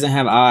see, it doesn't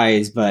have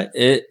eyes, but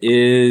it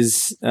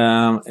is,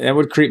 that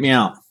would creep me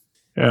out.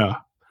 Yeah.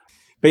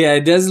 But yeah,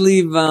 it does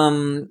leave,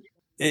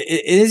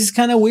 it is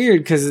kind of weird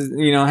because,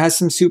 it has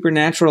some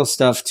supernatural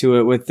stuff to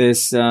it with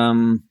this,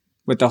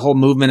 with the whole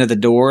movement of the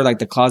door. Like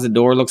the closet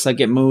door looks like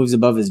it moves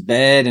above his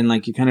bed, and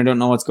like you kind of don't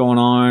know what's going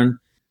on.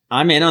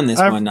 I'm in on this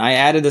one. I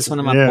added this one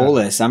to my pull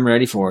list. I'm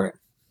ready for it.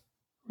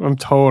 I'm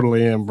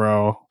totally in,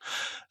 bro.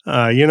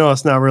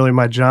 It's not really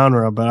my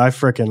genre, but I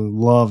freaking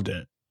loved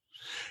it.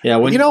 Yeah.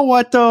 You know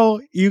what,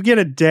 though? You get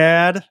a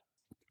dad,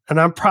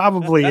 and I'm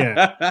probably in.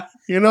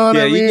 You know what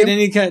I mean? Yeah, you get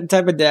any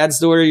type of dad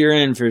story, you're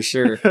in for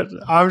sure.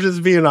 I'm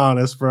just being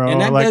honest, bro. And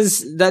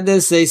that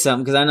does say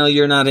something, because I know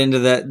you're not into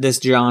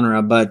this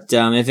genre, but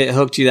if it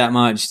hooked you that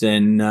much,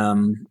 then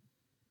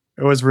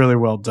it was really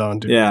well done,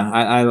 dude. Yeah,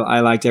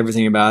 I liked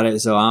everything about it,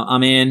 so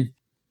I'm in,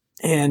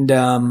 and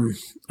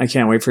I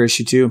can't wait for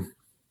issue 2.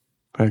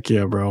 Heck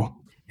yeah, bro.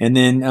 And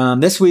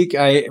then this week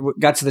I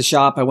got to the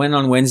shop. I went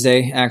on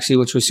Wednesday, actually,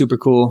 which was super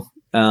cool.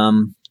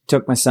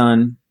 Took my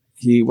son.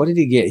 What did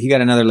he get? He got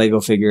another Lego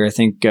figure. I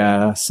think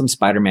some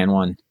Spider-Man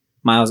one.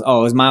 Miles. Oh,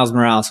 it was Miles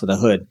Morales with a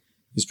hood. It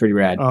was pretty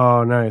rad.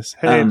 Oh, nice.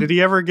 Hey, did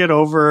he ever get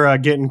over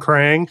getting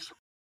Krang?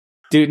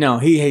 Dude, no,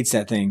 he hates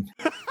that thing.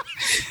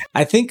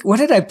 I think, what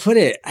did I put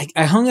it?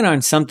 I hung it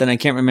on something. I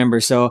can't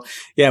remember. So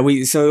yeah,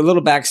 so a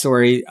little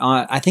backstory.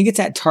 I think it's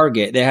at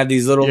Target. They have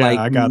these little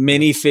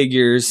mini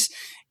figures.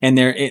 And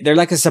they're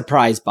like a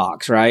surprise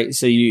box, right?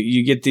 So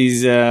you get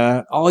these, you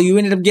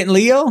ended up getting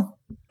Leo?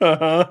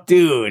 Uh-huh.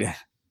 Dude,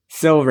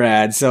 so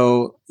rad.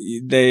 So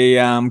they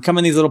come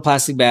in these little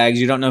plastic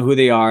bags. You don't know who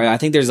they are. I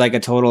think there's like a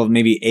total of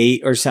maybe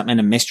 8 or something, and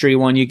a mystery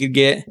one you could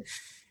get.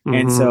 Mm-hmm.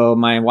 And so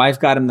my wife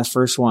got him the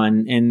first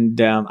one, and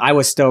I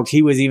was stoked.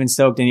 He was even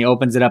stoked, and he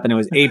opens it up, and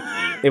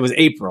it was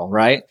April,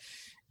 right?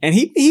 And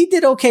he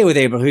did okay with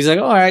April. He's like,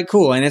 all right,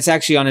 cool. And it's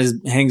actually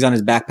hangs on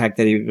his backpack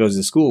that he goes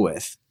to school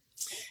with.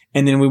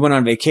 And then we went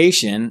on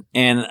vacation,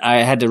 and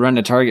I had to run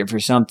to Target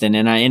for something,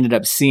 and I ended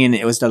up seeing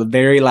it was the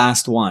very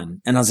last one.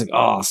 And I was like,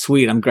 oh,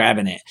 sweet, I'm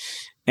grabbing it.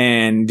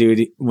 And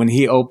dude, when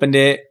he opened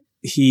it,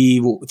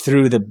 he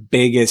threw the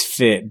biggest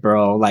fit,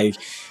 bro. Like,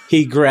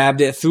 he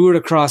grabbed it, threw it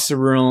across the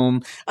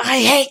room.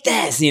 I hate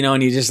this,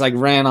 and he just like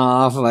ran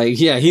off. Like,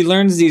 yeah, he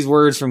learns these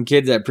words from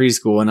kids at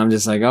preschool, and I'm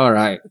just like, all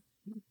right,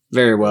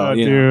 very well.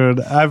 Dude,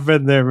 I've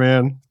been there,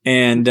 man.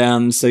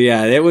 And so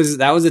yeah, that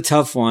was a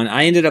tough one.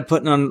 I ended up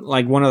putting on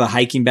like one of the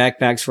hiking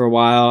backpacks for a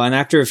while, and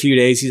after a few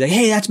days, he's like,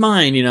 "Hey, that's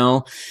mine,"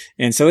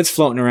 And so it's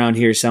floating around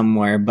here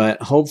somewhere. But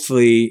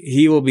hopefully,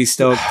 he will be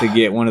stoked to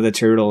get one of the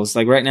turtles.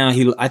 Like right now,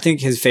 I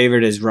think his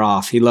favorite is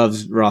Raph. He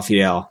loves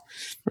Raphael.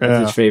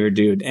 That's his favorite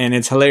dude, and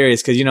it's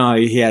hilarious because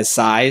he has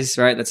size,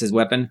 right? That's his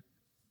weapon.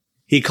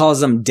 He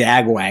calls them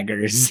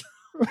dagwaggers.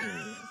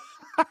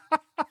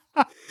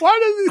 Why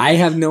does he? I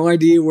have no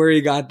idea where he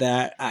got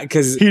that,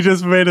 because he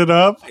just made it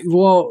up.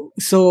 Well,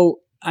 so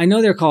I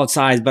know they're called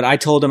size, but I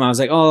told him, I was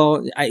like,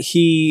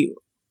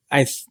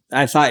 I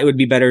thought it would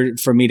be better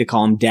for me to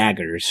call him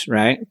daggers,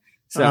 right?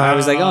 So I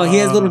was like, he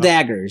has little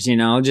daggers,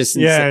 just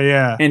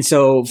yeah. And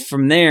so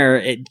from there,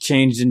 it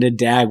changed into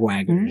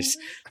dagwaggers. Mm-hmm.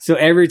 So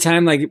every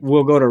time like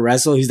we'll go to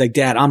wrestle, he's like,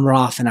 "Dad, I'm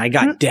Roth, and I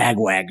got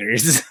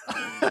dagwaggers."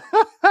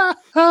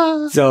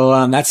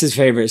 So that's his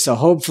favorite. So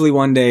hopefully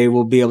one day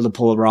we'll be able to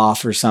pull a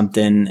Roth or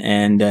something,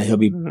 and he'll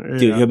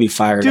be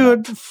fired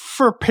up. Dude,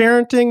 for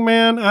parenting,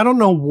 man, I don't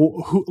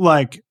know who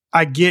like.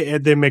 I get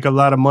it. They make a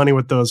lot of money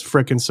with those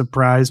freaking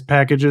surprise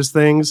packages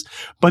things,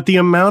 but the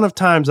amount of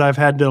times I've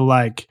had to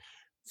like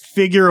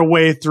figure a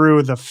way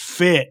through the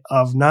fit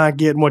of not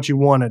getting what you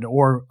wanted,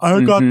 or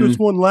I got this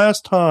one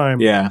last time.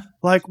 Yeah.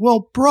 Like,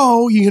 well,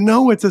 bro,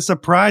 it's a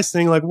surprise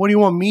thing. Like, what do you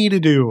want me to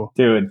do?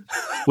 Dude,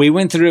 we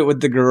went through it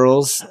with the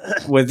girls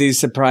with these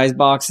surprise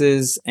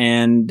boxes,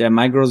 and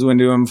my girls went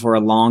to them for a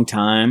long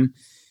time.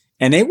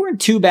 And they weren't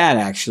too bad,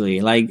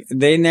 actually. Like,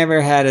 they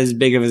never had as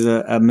big of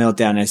a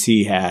meltdown as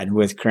he had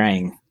with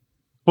Krang.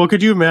 Well,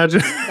 could you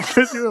imagine?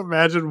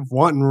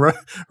 Wanting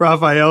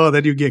Raphael and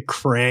then you get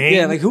Krang?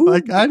 Yeah, like who?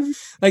 Like out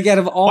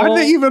of all, why did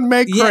they even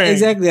make Krang? Yeah,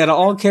 exactly. Out of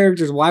all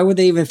characters, why would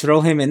they even throw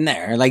him in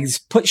there? Like,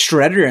 just put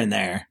Shredder in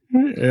there.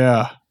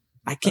 Yeah,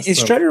 I can't. Is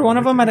Shredder one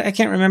of them? I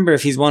can't remember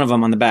if he's one of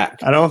them on the back.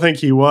 I don't think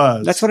he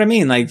was. That's what I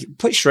mean. Like,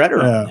 put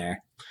Shredder in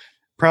there.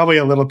 Probably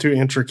a little too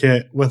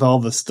intricate with all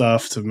the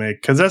stuff to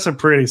make, because that's a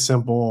pretty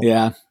simple.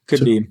 Yeah,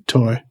 could be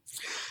toy.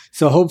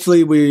 So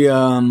hopefully we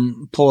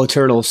pull a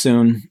turtle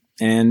soon.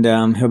 And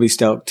he'll be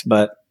stoked.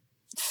 But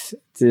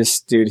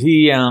this dude,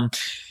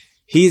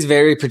 he's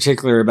very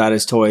particular about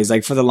his toys.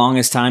 Like, for the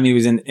longest time, he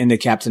was into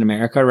Captain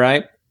America,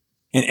 right?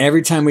 And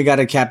every time we got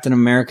a Captain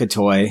America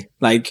toy,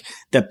 like,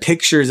 the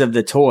pictures of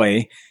the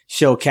toy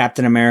show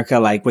Captain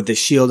America, like, with the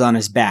shield on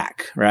his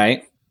back,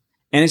 right?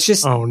 And it's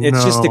just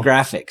it's just the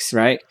graphics,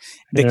 right?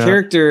 The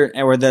character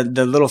or the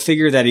little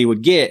figure that he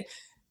would get,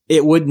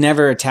 it would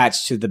never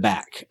attach to the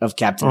back of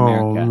Captain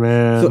America.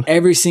 Man. So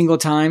every single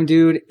time,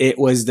 dude, it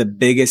was the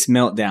biggest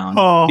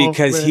meltdown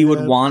because he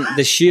would want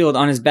the shield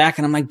on his back.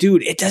 And I'm like,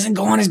 dude, it doesn't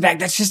go on his back.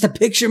 That's just a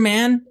picture,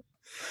 man.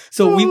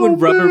 So we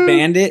would rubber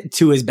band it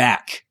to his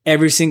back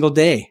every single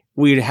day.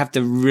 We'd have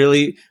to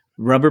really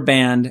rubber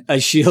band a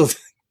shield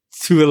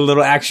to a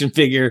little action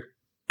figure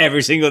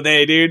every single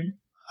day, dude.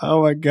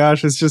 Oh my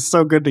gosh, it's just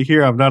so good to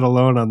hear. I'm not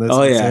alone on this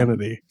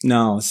insanity. Yeah.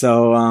 No,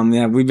 so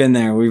we've been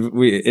there.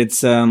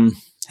 It's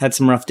had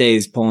some rough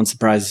days pulling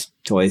surprise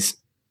toys.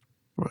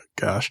 Oh my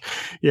gosh.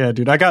 Yeah,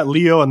 dude. I got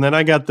Leo, and then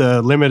I got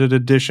the limited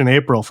edition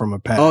April from a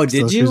pack. Oh,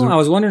 did you? I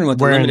was wondering what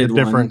the limited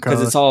one,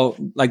 because it's all,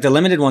 like, the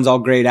limited one's all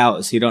grayed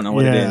out, so you don't know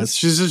what it is.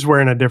 She's just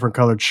wearing a different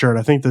colored shirt.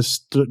 I think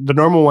the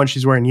normal one,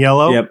 she's wearing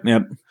yellow.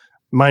 Yep.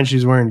 Mine,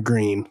 she's wearing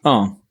green.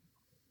 Oh.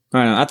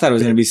 I don't know. I thought it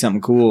was going to be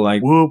something cool.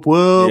 Like, whoop,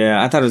 whoop.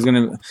 Yeah, I thought it was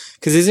going to,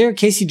 because is there a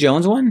Casey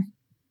Jones one?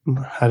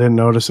 I didn't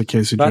notice a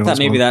Casey Jones one. I thought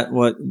maybe I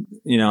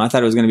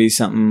thought it was going to be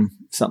something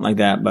like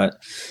that. But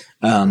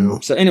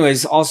so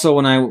anyways, also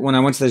when I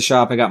went to the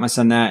shop, I got my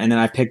son that, and then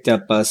I picked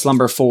up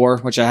Slumber 4,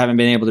 which I haven't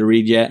been able to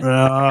read yet.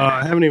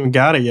 I haven't even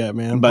got it yet,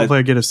 man. But hopefully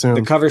I get it soon.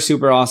 The cover's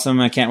super awesome.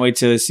 I can't wait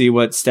to see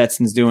what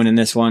Stetson's doing in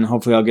this one.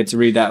 Hopefully I'll get to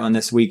read that one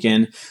this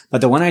weekend.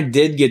 But the one I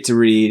did get to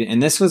read,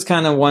 and this was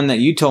kind of one that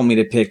you told me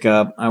to pick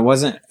up. I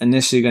wasn't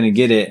initially going to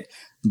get it,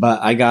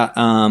 but I got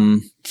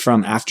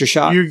from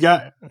Aftershock. You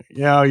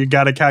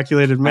got a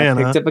Calculated Man.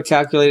 I picked up a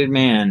Calculated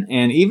Man,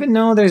 and even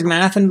though there's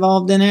math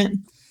involved in it,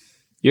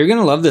 you're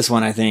gonna love this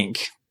one, I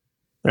think.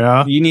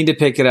 Yeah, you need to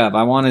pick it up.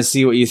 I want to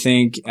see what you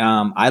think.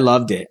 I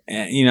loved it.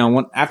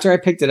 After I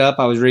picked it up,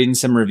 I was reading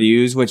some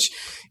reviews, which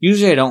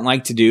usually I don't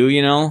like to do,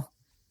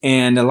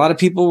 and a lot of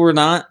people were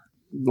not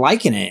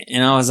liking it,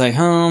 and I was like,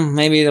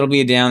 maybe it'll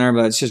be a downer,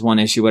 but it's just one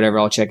issue, whatever.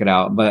 I'll check it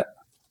out. But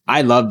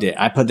I loved it.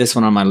 I put this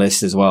one on my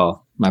list as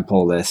well, my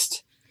pull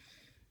list.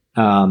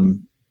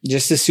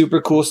 Just a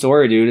super cool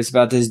story, dude. It's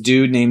about this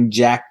dude named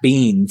Jack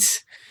Beans.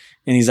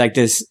 And he's like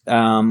this,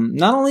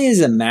 not only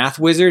is a math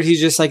wizard, he's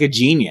just like a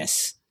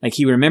genius. Like,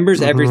 he remembers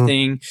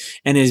everything,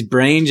 and his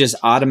brain just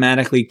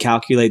automatically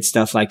calculates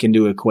stuff like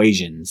into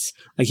equations.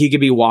 Like, he could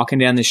be walking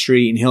down the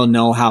street and he'll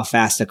know how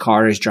fast a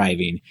car is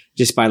driving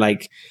just by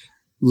like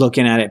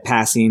looking at it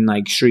passing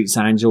like street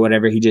signs or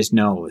whatever. He just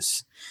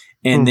knows.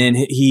 And then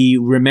he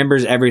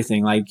remembers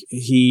everything. Like,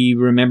 he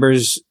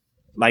remembers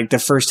like the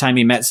first time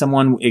he met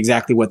someone,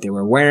 exactly what they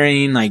were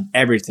wearing, like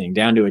everything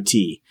down to a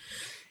T.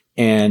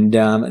 And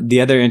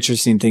the other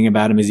interesting thing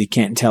about him is he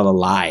can't tell a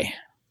lie.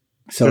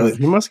 So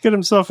he must get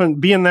himself in.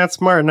 Being that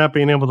smart and not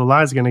being able to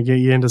lie is going to get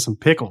you into some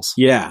pickles.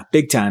 Yeah,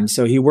 big time.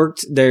 So he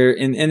worked there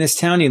in this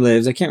town he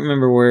lives. I can't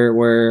remember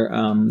where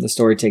the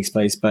story takes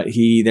place, but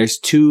there's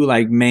two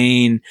like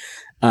main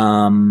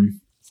crime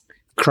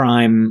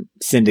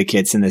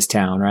syndicates in this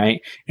town,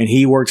 right? And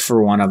he worked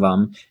for one of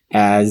them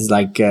as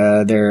like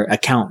their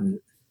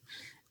accountant.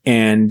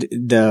 And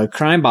the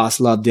crime boss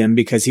loved him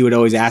because he would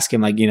always ask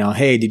him like,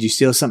 hey, did you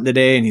steal something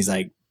today? And he's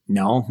like,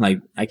 no, like,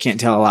 I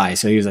can't tell a lie.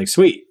 So he was like,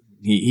 sweet.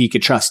 He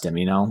could trust him,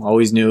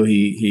 always knew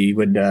he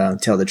would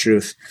tell the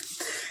truth.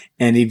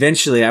 And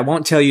eventually, I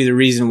won't tell you the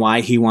reason why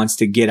he wants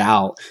to get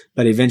out,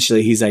 but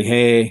eventually he's like,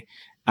 hey,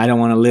 I don't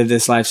want to live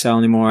this lifestyle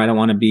anymore. I don't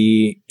want to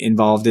be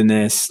involved in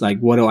this. Like,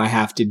 what do I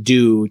have to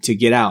do to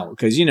get out?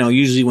 Because,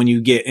 usually when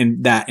you get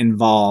that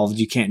involved,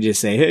 you can't just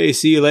say, hey,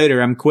 see you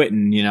later, I'm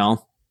quitting,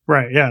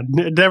 Right. Yeah.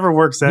 It never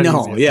works that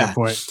easy at that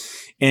point.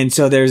 And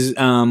so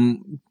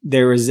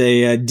there was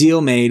a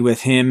deal made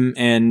with him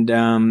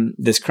and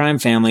this crime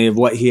family of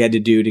what he had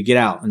to do to get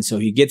out. And so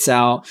he gets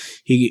out.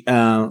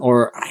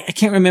 Or I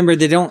can't remember.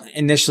 They don't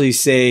initially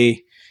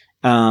say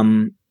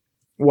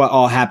what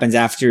all happens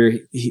after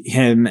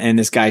him and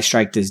this guy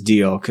strike this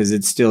deal, because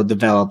it's still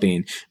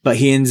developing. But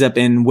he ends up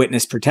in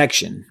witness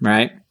protection,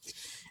 right?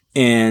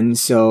 And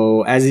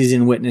so as he's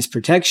in witness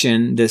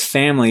protection, this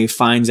family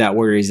finds out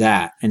where he's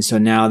at. And so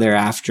now they're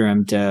after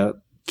him to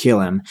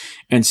kill him.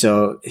 And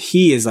so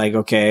he is like,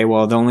 okay,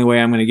 well, the only way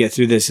I'm going to get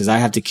through this is I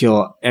have to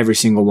kill every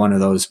single one of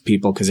those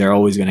people because they're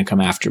always going to come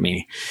after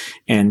me.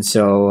 And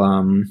so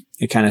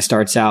it kind of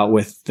starts out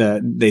with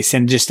they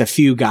send just a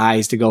few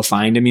guys to go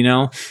find him,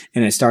 and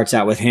it starts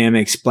out with him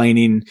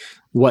explaining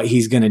what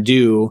he's going to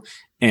do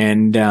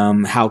and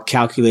how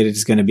calculated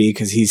it's going to be,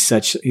 because he's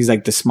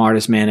like the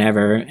smartest man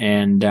ever.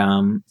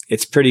 And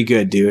it's pretty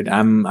good, dude.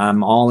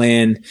 I'm all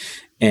in.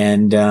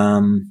 And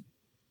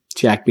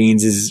Jack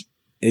Beans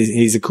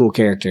he's a cool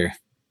character.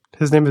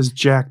 His name is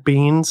Jack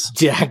Beans.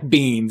 Jack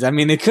Beans. I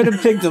mean, they could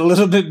have picked a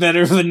little bit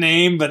better of a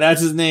name, but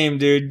that's his name,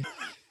 dude.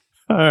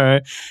 All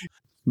right.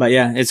 But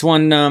yeah, it's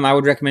one I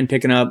would recommend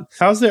picking up.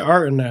 How's the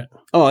art in that?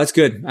 Oh, that's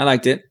good. I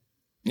liked it.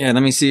 Yeah,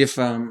 let me see if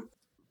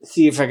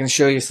I can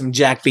show you some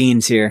Jack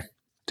Beans here.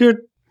 Dude,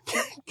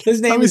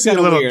 his name is kind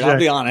of weird, I'll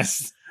be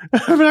honest.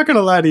 I'm not going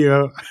to lie to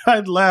you.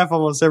 I'd laugh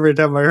almost every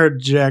time I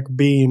heard Jack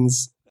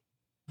Beans.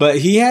 But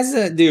he has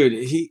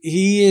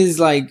he is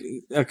like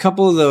a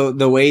couple of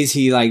the ways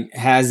he like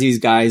has these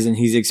guys, and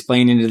he's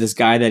explaining to this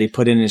guy that he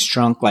put in his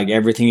trunk, like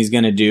everything he's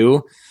going to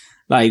do,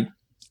 like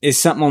is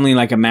something only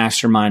like a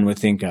mastermind would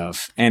think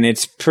of. And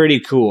it's pretty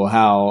cool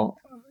how,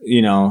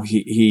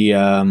 he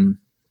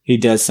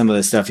does some of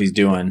the stuff he's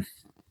doing.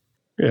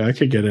 Yeah, I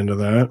could get into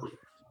that.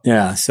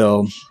 Yeah.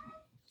 So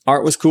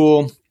art was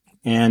cool.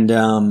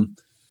 And,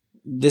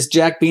 this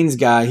Jack Beans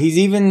guy, he's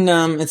even,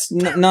 it's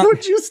not.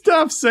 Would you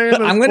stop saying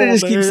that? I'm going to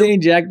just keep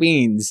saying Jack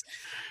Beans.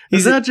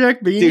 Is that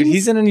Jack Beans? Dude,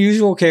 he's an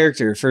unusual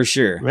character for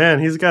sure.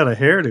 Man, he's got a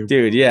hairdo.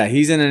 Dude, yeah,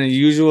 he's an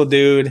unusual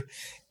dude.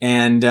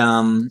 And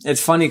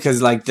it's funny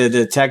because like the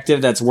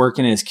detective that's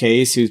working his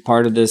case, who's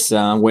part of this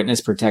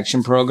witness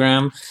protection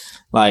program,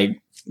 like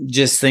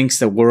just thinks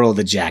the world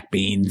of Jack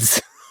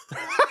Beans.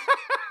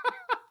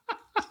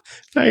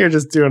 Now you're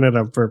just doing it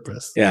on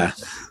purpose. Yeah.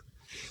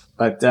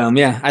 But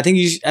yeah, I think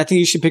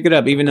you should pick it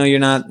up, even though you're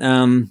not,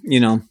 you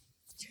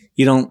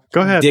don't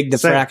Go ahead, dig the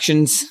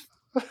fractions.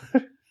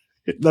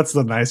 That's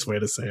the nice way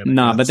to say it.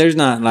 No, but there's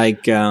not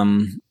like,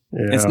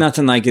 it's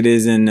nothing like it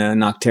is in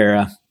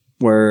Noctera,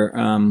 where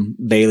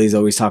Bailey's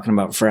always talking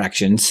about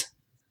fractions.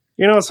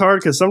 It's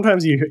hard because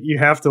sometimes you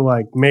have to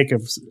like make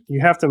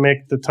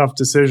the tough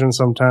decision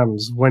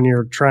sometimes when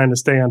you're trying to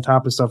stay on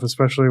top of stuff,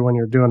 especially when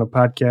you're doing a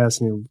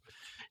podcast and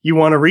you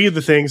want to read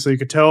the thing so you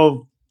could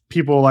tell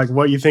people like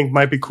what you think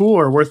might be cool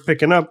or worth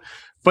picking up.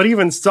 But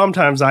even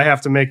sometimes I have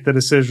to make the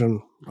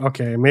decision,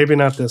 okay, maybe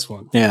not this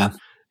one. Yeah.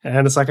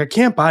 And it's like, I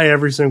can't buy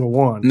every single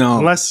one. No,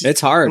 it's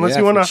hard. Unless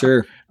you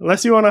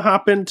want to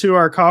hop into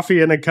our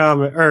coffee and a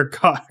comic or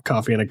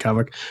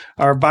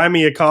buy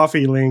me a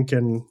coffee link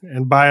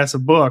and buy us a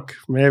book.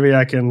 Maybe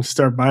I can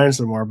start buying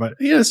some more, but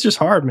yeah, it's just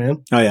hard,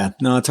 man. Oh yeah.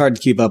 No, it's hard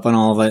to keep up on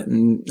all of it.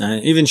 And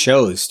even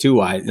shows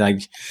too.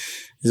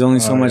 There's only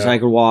so much I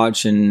could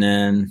watch.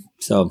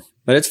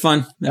 But it's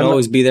fun. It'll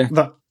always be there.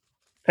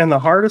 And the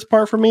hardest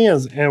part for me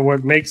is, and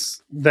what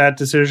makes that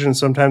decision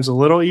sometimes a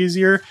little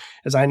easier,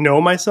 is I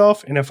know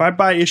myself. And if I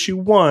buy issue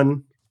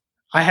 1,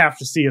 I have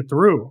to see it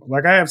through.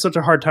 Like I have such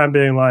a hard time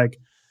being like,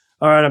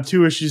 all right, I'm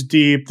 2 issues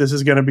deep. This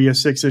is going to be a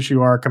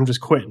 6-issue arc. I'm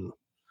just quitting.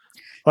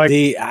 Like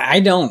I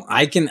don't.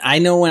 I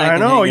know when I can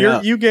know hang it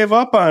up. You gave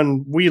up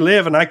on We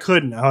Live, and I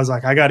couldn't. I was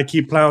like, I got to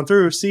keep plowing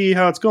through, see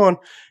how it's going.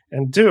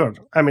 And dude,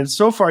 I mean,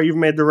 so far you've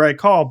made the right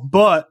call,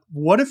 but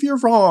what if you're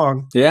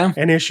wrong? Yeah.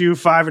 And issue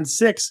 5 and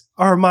 6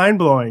 are mind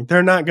blowing.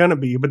 They're not going to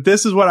be, but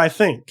this is what I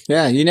think.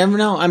 Yeah. You never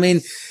know. I mean,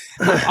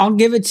 I'll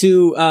give it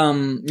to,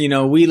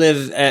 We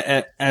Live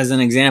as an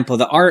example.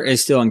 The art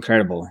is still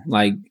incredible.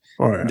 Like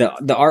the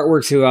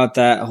artwork throughout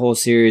that whole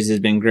series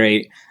has been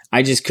great.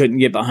 I just couldn't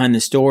get behind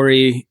the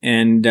story.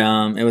 And,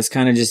 it was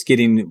kind of just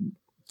getting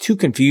too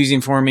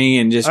confusing for me,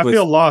 and just I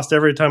feel lost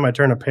every time I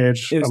turn a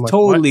page. It was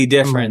totally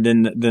different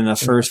than the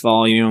first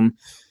volume,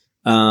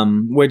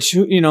 which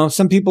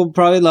some people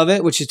probably love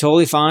it, which is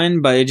totally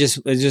fine. But it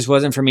just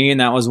wasn't for me, and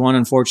that was one,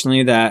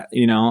 unfortunately, that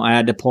I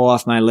had to pull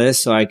off my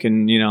list so I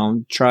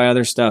can try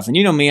other stuff.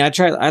 And me,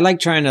 I like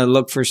trying to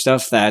look for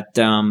stuff that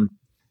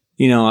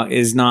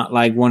is not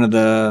like one of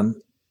the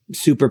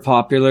super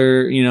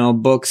popular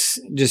books.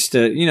 Just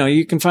to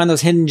you can find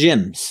those hidden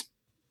gems.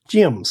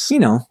 Gems. You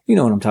know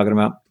what I'm talking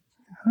about.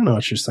 I know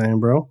what you're saying,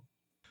 bro.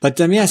 But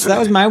so that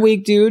was my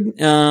week, dude.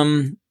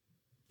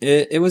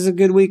 It was a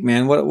good week,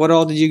 man. What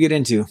all did you get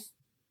into?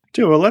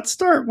 Dude, well, let's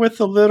start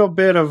with a little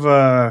bit of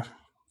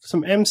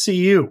some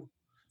MCU.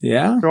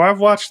 Yeah. So I've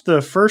watched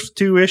the first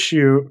 2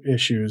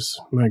 issues.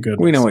 My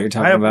goodness, we know what you're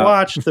talking about. I have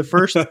watched the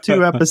first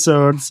 2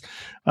 episodes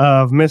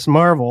of Miss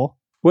Marvel.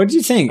 What did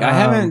you think? I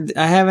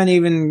haven't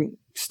even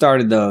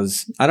started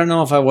those. I don't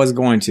know if I was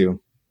going to.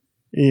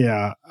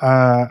 Yeah,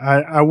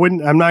 I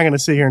wouldn't. I'm not going to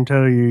sit here and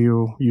tell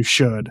you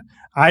should.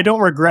 I don't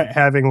regret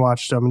having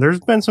watched them. There's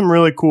been some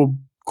really cool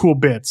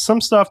bits.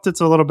 Some stuff that's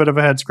a little bit of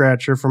a head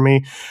scratcher for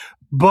me,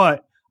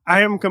 but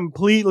I am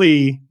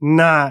completely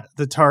not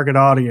the target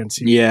audience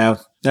here. Yeah,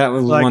 that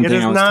was like, one thing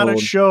I was told. It is not a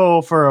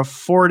show for a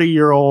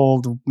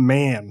 40-year-old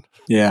man.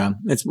 Yeah.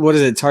 What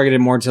is it,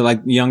 targeted more to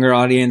like younger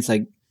audience?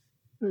 Like,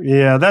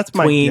 yeah, that's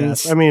my tweens.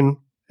 guess. I mean,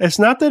 it's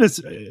not that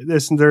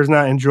there's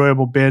not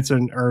enjoyable bits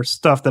or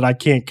stuff that I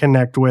can't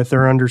connect with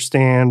or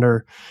understand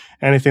or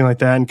anything like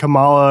that. And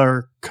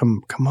Kamala,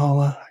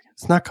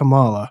 it's not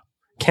Kamala.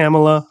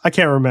 I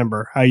can't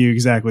remember how you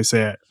exactly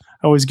say it.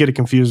 I always get it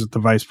confused with the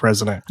vice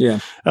president. Yeah.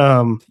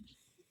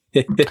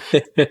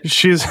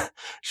 She's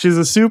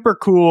a super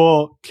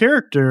cool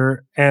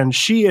character, and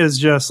she is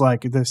just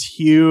like this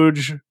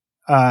huge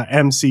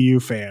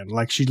MCU fan.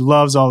 Like, she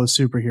loves all the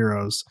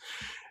superheroes.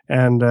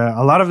 And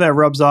a lot of that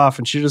rubs off,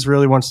 and she just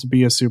really wants to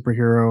be a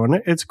superhero,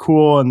 and it's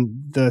cool. And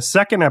the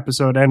second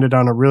episode ended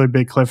on a really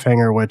big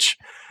cliffhanger, which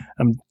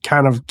I'm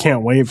kind of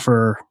can't wait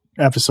for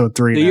episode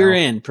 3. So you're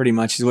in, pretty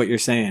much, is what you're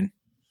saying.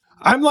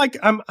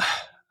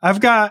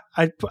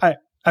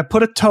 I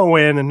put a toe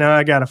in, and now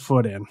I got a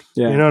foot in.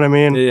 Yeah. You know what I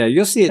mean? Yeah,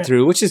 you'll see it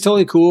through, which is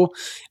totally cool.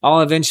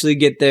 I'll eventually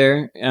get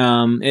there.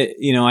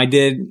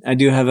 I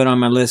do have it on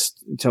my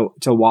list to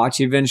watch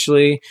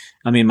eventually.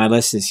 I mean, my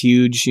list is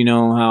huge. You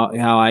know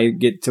how I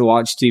get to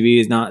watch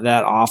TV is not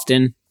that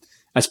often,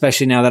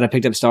 especially now that I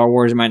picked up Star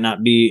Wars. It might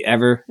not be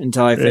ever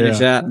until I finish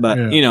that, but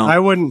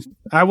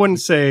I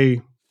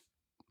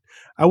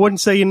wouldn't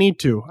say you need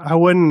to. I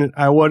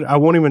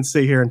won't even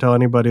sit here and tell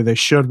anybody they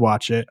should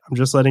watch it. I'm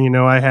just letting you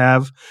know I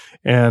have,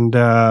 and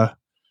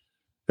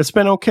it's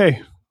been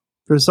okay.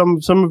 There's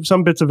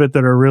some bits of it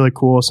that are really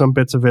cool. Some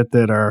bits of it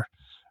that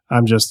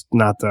I'm just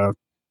not the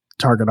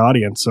target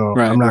audience, so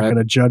I'm not going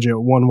to judge it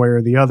one way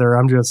or the other.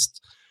 I'm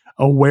just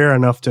aware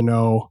enough to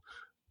know,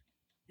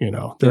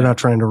 they're not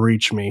trying to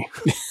reach me.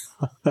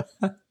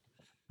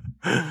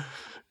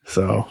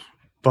 So,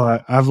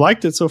 but I've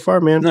liked it so far,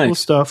 man. Nice. Cool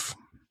stuff.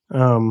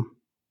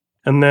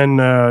 And then,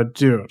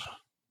 dude,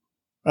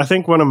 I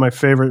think one of my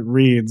favorite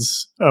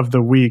reads of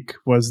the week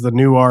was the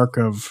new arc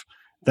of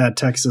That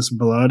Texas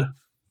Blood.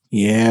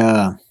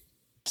 Yeah.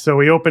 So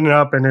we open it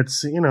up, and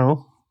it's,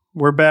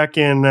 we're back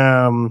in,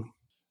 man,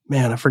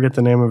 I forget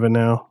the name of it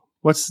now.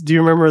 Do you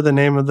remember the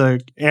name of the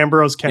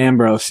Ambrose County?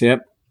 Ambrose, yep.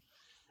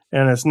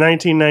 And it's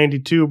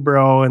 1992,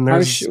 bro, and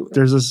there's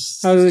a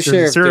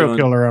serial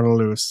killer on the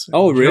loose.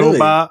 Oh, really? Joe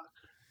Bob.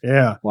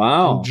 Yeah.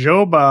 Wow. And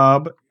Joe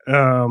Bob,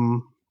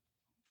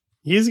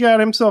 he's got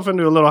himself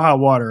into a little hot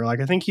water. Like,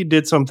 I think he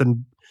did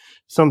something.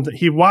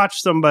 He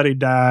watched somebody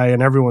die,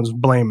 and everyone's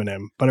blaming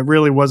him, but it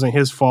really wasn't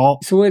his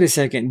fault. So wait a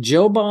second,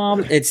 Joe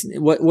Bob. It's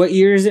what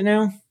year is it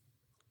now?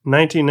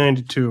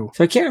 1992.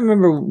 So I can't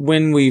remember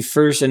when we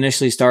first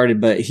initially started,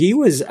 but he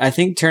was, I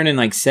think, turning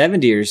like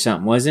 70 or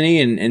something, wasn't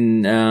he?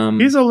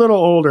 And he's a little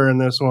older in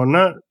this one,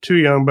 not too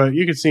young, but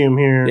you can see him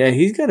here. Yeah,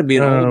 he's got to be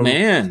an old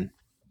man.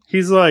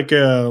 He's like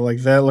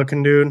that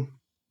looking dude,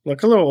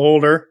 like a little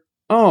older.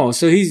 Oh,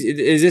 so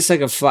is this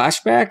like a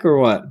flashback or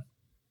what?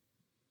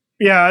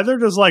 Yeah, they're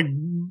just like,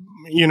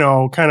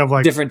 kind of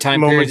like different time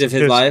periods of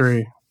his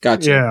life.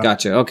 Gotcha. Yeah.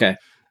 Gotcha. Okay.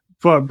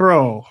 But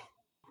bro,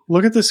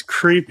 look at this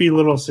creepy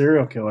little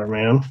serial killer,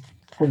 man.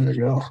 Where'd it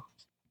go?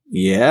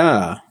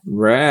 Yeah,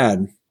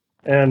 rad.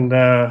 And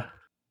that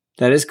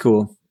is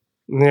cool.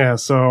 Yeah,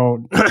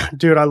 so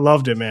dude, I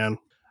loved it, man.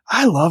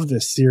 I love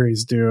this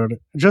series, dude.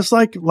 Just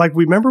like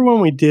we remember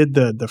when we did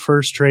the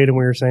first trade, and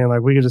we were saying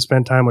like we could just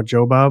spend time with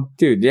Joe Bob,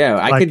 dude. Yeah,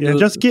 I could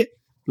just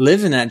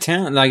live in that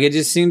town. Like, it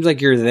just seems like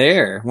you're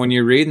there when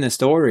you're reading the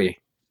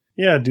story.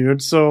 Yeah,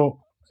 dude. So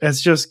it's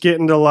just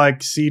getting to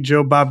like see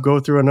Joe Bob go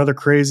through another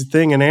crazy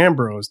thing in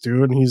Ambrose,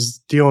 dude, and he's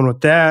dealing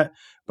with that,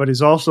 but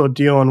he's also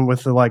dealing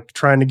with like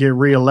trying to get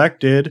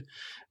reelected.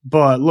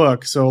 But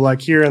look, so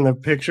like here in the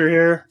picture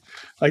here,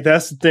 like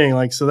that's the thing,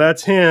 like so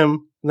that's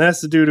him. And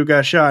that's the dude who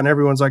got shot, and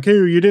everyone's like, hey,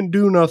 you didn't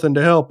do nothing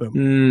to help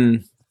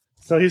him.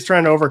 So he's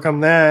trying to overcome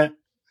that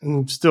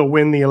and still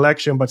win the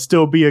election, but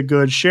still be a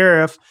good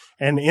sheriff.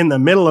 And in the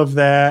middle of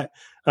that,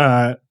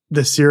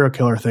 the serial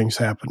killer thing's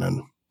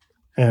happening.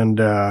 And,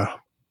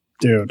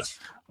 dude,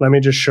 let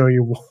me just show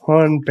you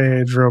one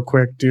page real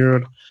quick,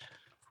 dude.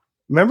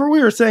 Remember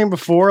we were saying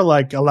before,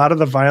 like a lot of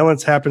the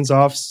violence happens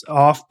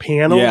off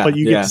panel, but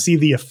you get to see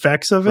the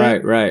effects of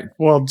it. Right.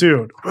 Well,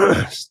 dude,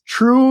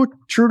 true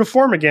to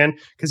form again,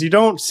 because you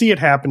don't see it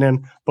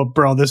happening. But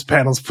bro, this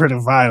panel's pretty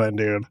violent,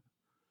 dude.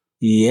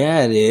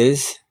 Yeah, it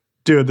is,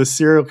 dude. The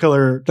serial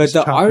killer, but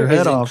the art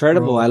is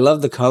incredible. I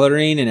love the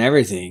coloring and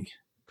everything.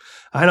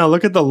 I know.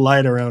 Look at the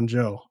light around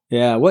Joe.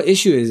 Yeah. What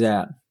issue is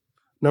that?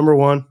 Number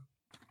 1.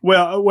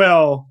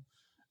 Well.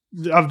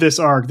 Of this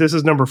arc, this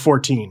is number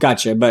 14.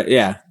 Gotcha, but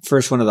yeah,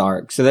 first one of the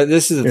arc. So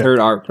this is the third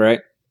arc,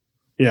 right?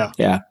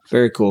 Yeah.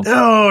 Very cool,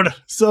 dude.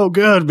 So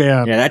good,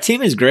 man. Yeah, that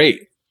team is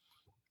great,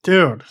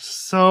 dude.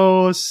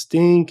 So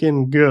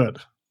stinking good.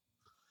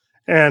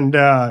 And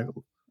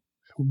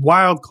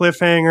wild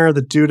cliffhanger.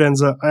 The dude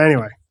ends up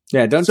anyway.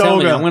 Yeah, don't tell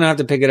me. I'm gonna have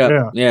to pick it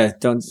up. Yeah,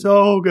 don't.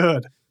 So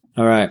good.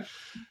 All right.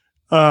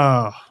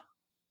 I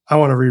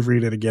want to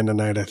reread it again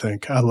tonight. I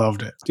think I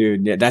loved it,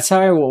 dude. Yeah, that's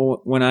how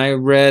when I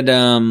read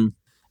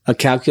A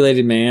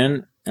Calculated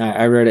Man,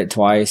 I read it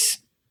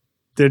twice,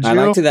 Did you? I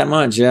liked it that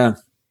much. Yeah.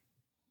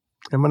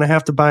 I'm gonna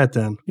have to buy it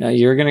then. Yeah,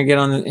 you're gonna get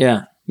on the.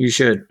 Yeah, you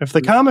should. If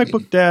the comic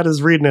book dad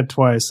is reading it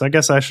twice, I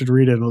guess I should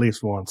read it at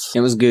least once.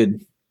 It was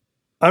good.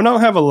 I don't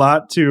have a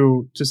lot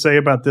to say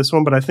about this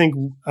one, but I think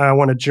I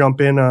want to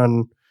jump in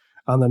on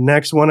the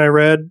next one I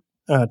read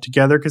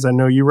together because I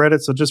know you read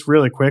it. So just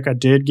really quick, I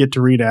did get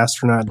to read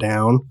Astronaut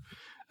Down.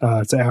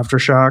 It's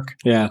Aftershock.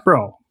 Yeah,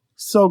 bro,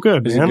 so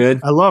good, Is man. it good?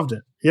 I loved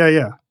it.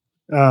 Yeah.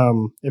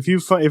 If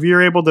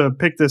you're able to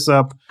pick this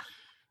up,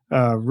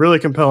 really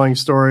compelling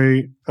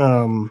story.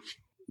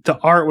 The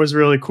art was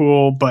really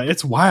cool, but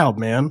it's wild,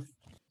 man.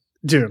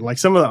 Dude, like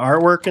some of the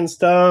artwork and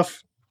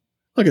stuff.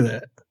 Look at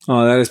that.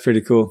 Oh, that is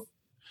pretty cool.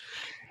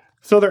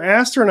 So they're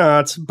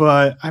astronauts,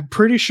 but I'm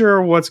pretty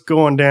sure what's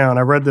going down.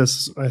 I read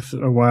this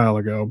a while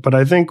ago, but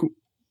I think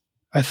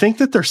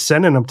that they're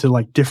sending them to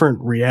like different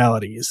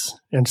realities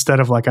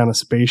instead of like on a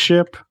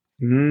spaceship.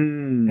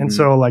 And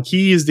so like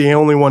he's the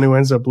only one who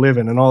ends up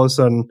living, and all of a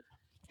sudden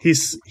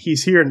he's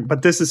here,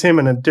 but this is him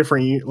in a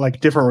different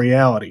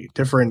reality,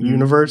 different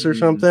universe or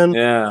something.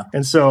 Yeah.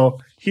 And so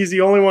he's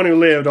the only one who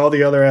lived. All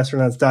the other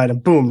astronauts died,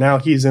 and boom, now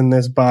he's in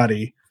this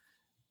body,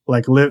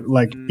 like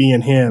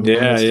being him.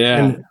 Yeah.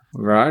 And,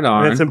 right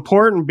on. And it's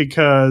important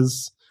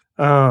because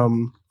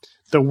the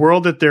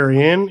world that they're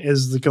in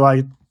is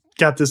like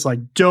got this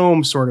like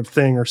dome sort of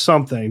thing or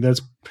something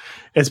that's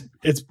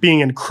it's being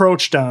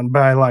encroached on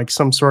by like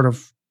some sort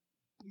of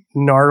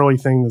gnarly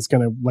thing that's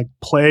going to like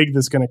plague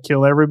that's going to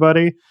kill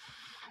everybody,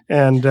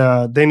 and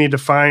they need to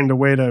find a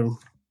way to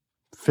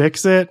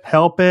fix it,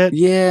 help it,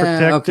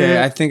 protect it.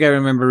 I think I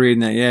remember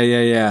reading that.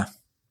 Yeah.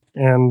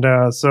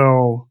 And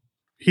so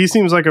he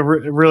seems like a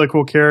really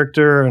cool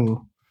character, and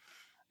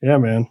yeah,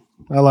 man,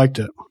 I liked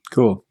it.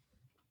 Cool.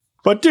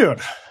 But dude,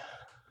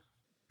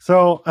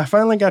 so I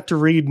finally got to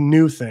read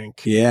New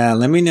Think. Yeah,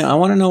 let me know. I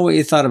want to know what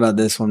you thought about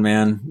this one,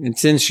 man.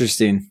 It's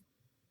interesting.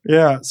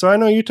 Yeah, so I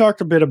know you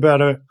talked a bit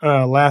about it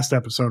last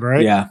episode,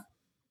 right? Yeah.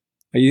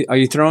 Are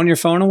you throwing your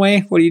phone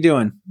away? What are you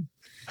doing?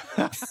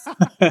 That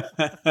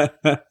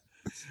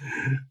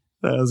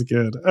was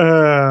good.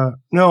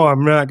 No,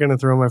 I'm not going to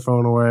throw my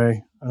phone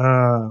away.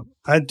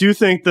 I do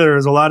think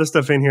there's a lot of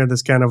stuff in here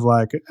that's kind of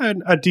like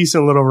a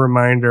decent little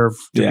reminder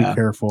to be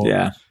careful.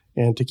 Yeah.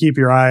 And to keep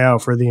your eye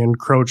out for the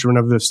encroachment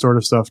of this sort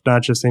of stuff,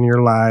 not just in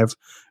your life,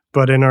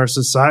 but in our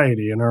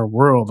society, in our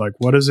world. Like,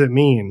 what does it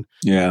mean?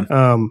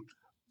 Yeah.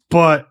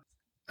 But,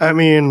 I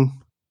mean,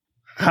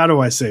 how do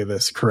I say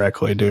this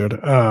correctly, dude?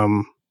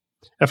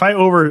 If I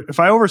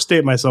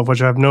overstate myself,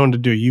 which I've known to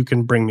do, you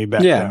can bring me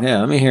back. Yeah,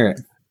 let me hear it.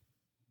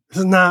 This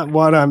is not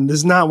what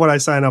I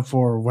sign up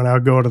for when I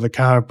go to the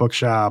comic book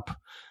shop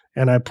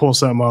and I pull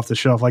something off the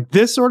shelf. Like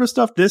this sort of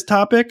stuff, this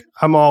topic,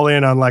 I'm all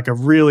in on like a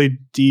really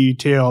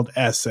detailed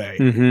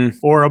essay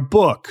or a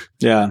book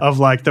of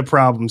like the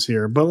problems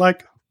here. But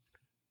like,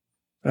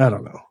 I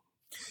don't know.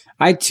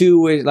 I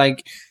too would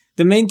like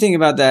the main thing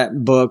about that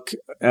book.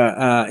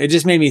 It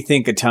just made me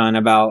think a ton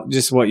about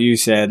just what you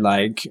said,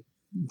 like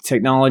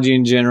technology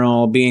in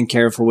general, being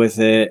careful with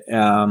it.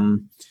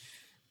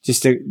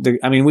 Just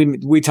I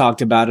mean, we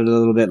talked about it a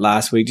little bit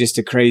last week, just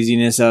the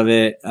craziness of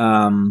it.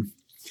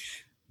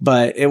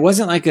 But it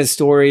wasn't like a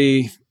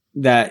story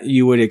that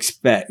you would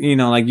expect,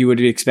 like you would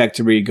expect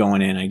to read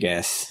going in, I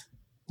guess.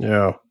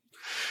 Yeah.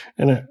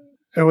 And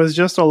it was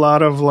just a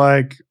lot of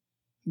like,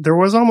 there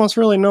was almost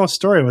really no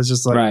story. It was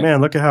just like,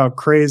 man, look at how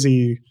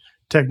crazy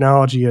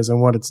technology is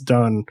and what it's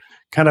done.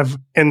 Kind of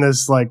in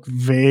this like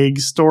vague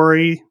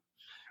story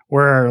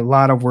where a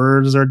lot of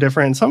words are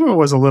different. Some of it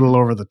was a little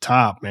over the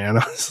top, man.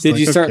 Did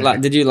you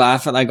did you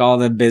laugh at like all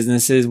the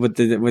businesses with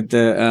the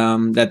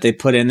that they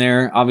put in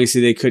there?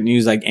 Obviously they couldn't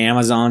use like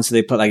Amazon, so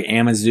they put like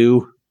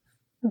Amazoo.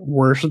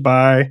 Worst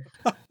by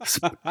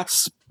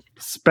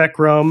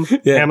Spectrum,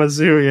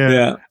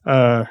 Amazoo,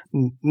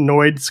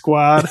 Noid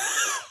Squad.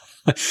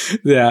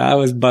 Yeah, I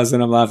was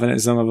buzzing. I'm laughing at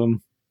some of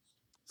them.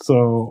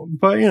 So,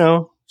 but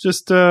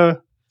just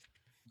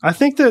I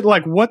think that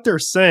like what they're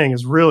saying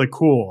is really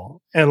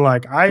cool, and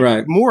like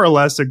I more or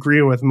less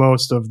agree with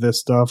most of this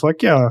stuff.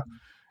 Like,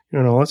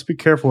 let's be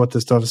careful with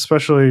this stuff,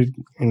 especially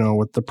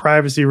with the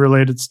privacy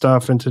related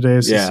stuff in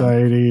today's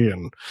society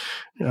and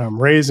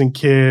raising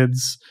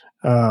kids.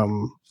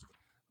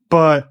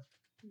 But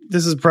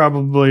this is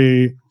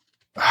probably.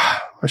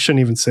 I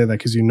shouldn't even say that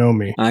because you know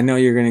me. I know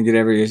you're going to get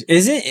every issue.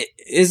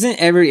 Isn't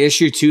every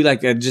issue too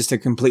like just a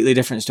completely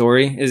different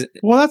story?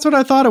 Well, that's what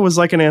I thought. It was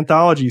like an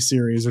anthology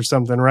series or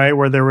something, right?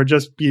 Where they would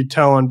just be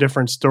telling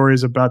different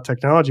stories about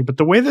technology. But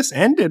the way this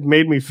ended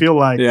made me feel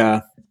like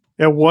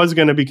it was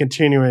going to be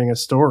continuing a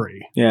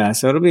story. Yeah,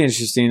 so it'll be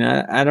interesting.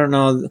 I don't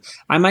know.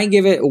 I might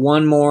give it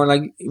one more.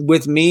 Like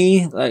with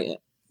me, like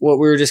what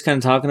we were just kind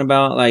of talking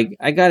about. Like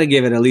I got to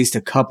give it at least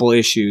a couple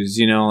issues.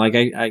 Like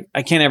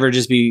I can't ever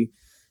just be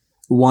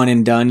one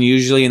and done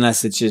usually,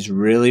 unless it's just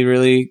really,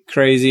 really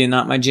crazy and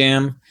not my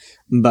jam.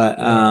 But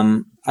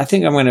I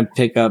think I'm going to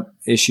pick up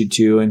issue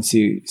 2 and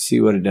see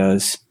what it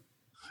does.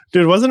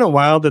 Dude, wasn't it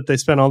wild that they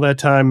spent all that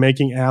time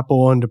making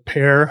apple into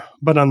pear,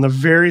 but on the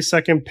very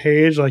second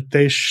page, like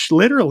they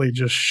literally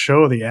just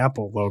show the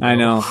apple logo. I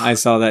know. I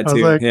saw that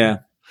too. Like, yeah.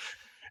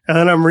 And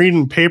then I'm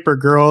reading Paper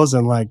Girls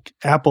and like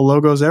Apple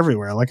logos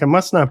everywhere. Like it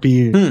must not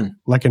be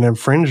like an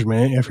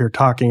infringement if you're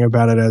talking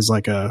about it as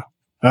like I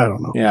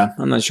don't know. Yeah,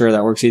 I'm not sure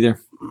that works either.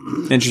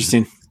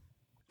 Interesting.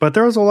 But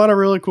there was a lot of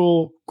really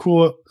cool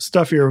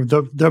stuff here.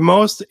 The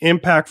most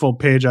impactful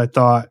page I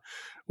thought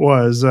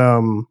was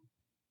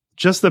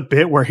just the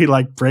bit where he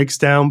like breaks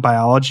down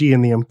biology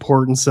and the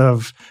importance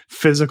of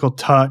physical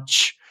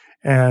touch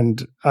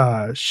and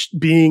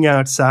being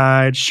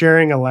outside,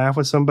 sharing a laugh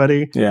with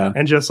somebody. Yeah.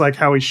 And just like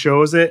how he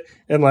shows it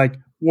and like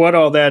what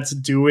all that's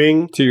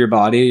doing to your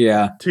body.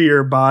 Yeah. To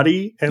your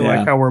body and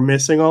like how we're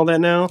missing all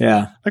that now.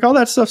 Yeah. Like all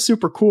that stuff's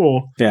super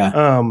cool.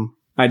 Yeah.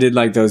 I did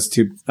like those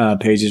 2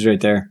 pages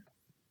right there.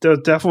 They're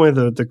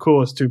definitely the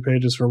coolest 2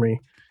 pages for me.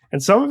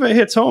 And some of it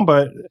hits home,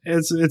 but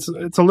it's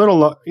a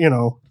little, you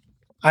know,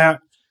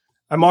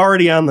 I'm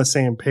already on the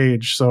same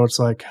page. So it's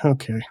like,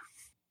 okay.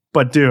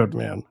 But dude,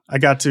 man, I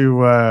got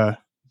to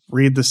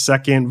read the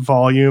second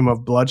volume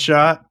of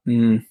Bloodshot.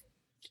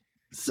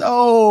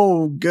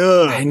 So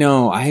good. I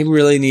know. I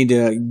really need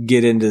to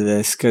get into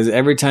this because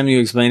every time you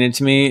explain it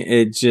to me,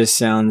 it just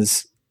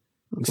sounds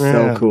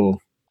so cool.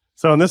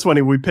 So in this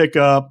one, we pick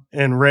up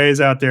and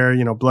Ray's out there,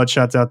 you know,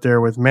 Bloodshot's out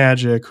there with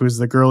Magic, who's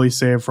the girl he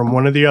saved from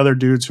one of the other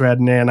dudes who had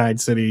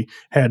nanites that he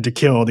had to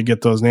kill to get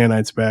those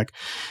nanites back.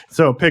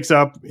 So it picks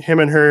up him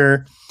and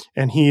her,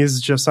 and he's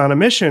just on a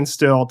mission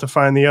still to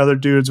find the other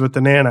dudes with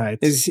the nanites.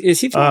 Is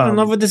he falling in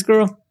love with this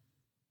girl?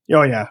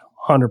 Oh, yeah,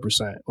 100%.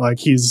 Like,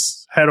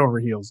 he's head over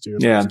heels,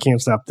 dude. Yeah. He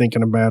can't stop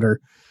thinking about her.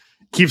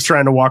 Keeps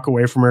trying to walk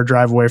away from her,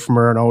 drive away from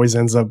her, and always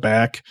ends up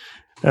back.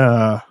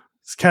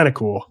 It's kind of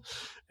cool.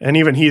 And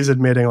even he's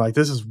admitting, like,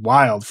 this is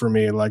wild for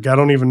me. Like, I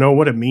don't even know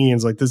what it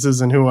means. Like, this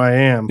isn't who I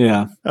am.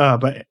 Yeah.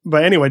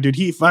 But anyway, dude,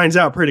 he finds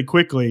out pretty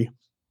quickly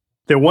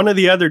that one of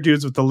the other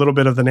dudes with a little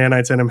bit of the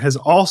nanites in him has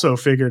also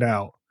figured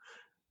out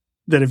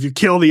that if you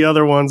kill the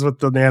other ones with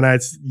the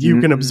nanites, you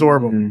can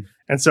absorb them.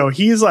 And so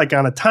he's like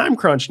on a time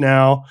crunch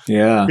now.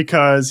 Yeah.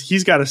 Because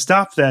he's got to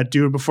stop that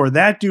dude before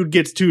that dude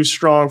gets too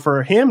strong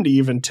for him to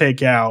even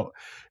take out.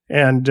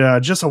 And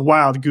just a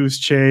wild goose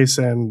chase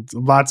and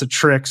lots of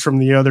tricks from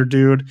the other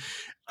dude.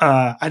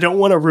 I don't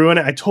want to ruin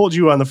it. I told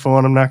you on the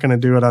phone, I'm not going to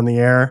do it on the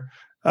air.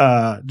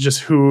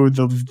 Just who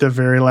the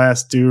very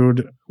last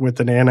dude with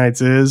the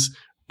nanites is.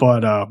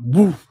 But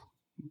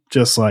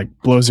just like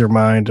blows your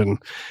mind. And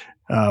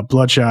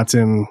Bloodshot's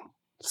in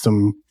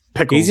some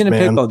pickles. He's in a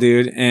pickle,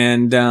 dude.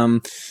 And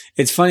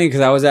it's funny because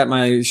I was at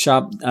my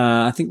shop,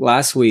 I think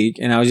last week,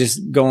 and I was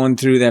just going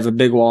through. They have a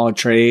big wall of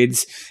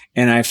trades,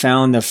 and I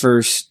found the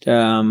first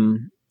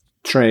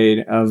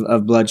trade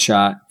of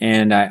Bloodshot,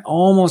 and I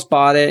almost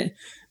bought it.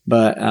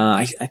 But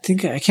I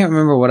think I can't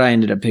remember what I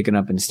ended up picking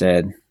up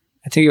instead.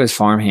 I think it was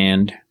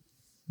Farmhand,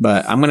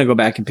 but I'm gonna go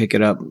back and pick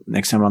it up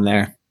next time I'm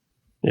there.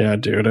 Yeah,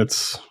 dude,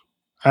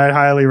 I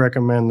highly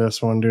recommend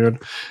this one,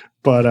 dude.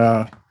 But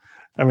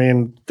I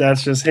mean,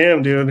 that's just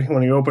him, dude.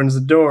 When he opens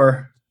the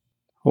door,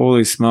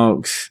 holy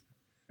smokes!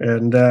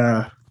 And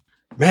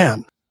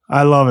man,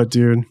 I love it,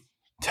 dude.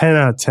 10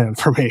 out of 10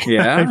 for me.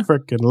 Yeah, I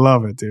freaking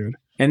love it, dude.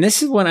 And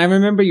this is when I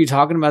remember you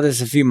talking about this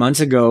a few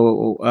months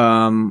ago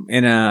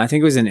in I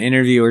think it was an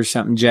interview or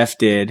something Jeff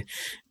did,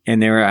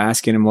 and they were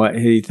asking him what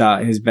he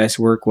thought his best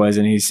work was,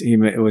 and he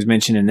was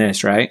mentioning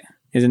this, right?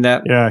 Isn't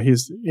that? Yeah,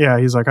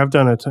 he's like, I've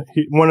done it.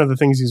 One of the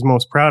things he's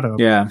most proud of.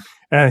 Yeah.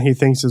 And he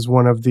thinks is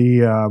one of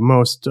the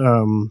most,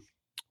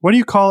 what do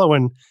you call it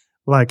when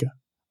like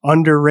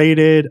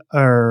underrated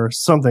or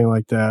something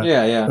like that?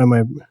 Yeah, yeah.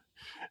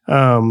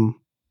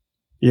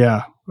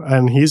 Yeah.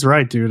 And he's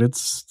right, dude.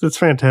 It's a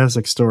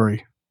fantastic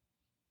story.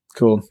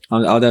 Cool.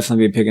 I'll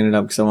definitely be picking it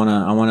up because I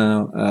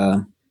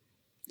wanna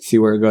see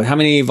where it goes. How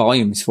many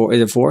volumes? 4?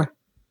 Is it 4?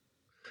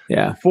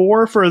 Yeah,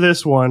 4 for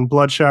this one.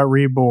 Bloodshot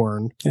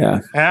Reborn. Yeah.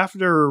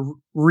 After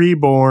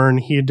Reborn,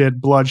 he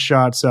did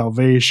Bloodshot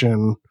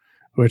Salvation,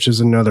 which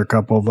is another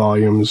couple of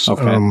volumes.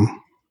 Okay.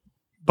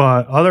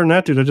 But other than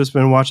that, dude, I've just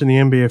been watching the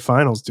NBA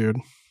Finals, dude.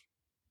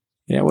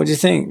 Yeah. What'd you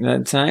think?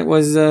 Tonight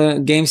was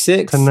Game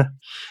 6.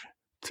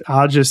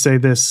 I'll just say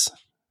this: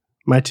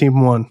 my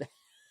team won.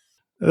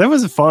 That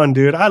was fun,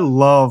 dude. I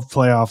love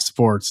playoff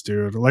sports,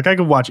 dude. Like I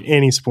could watch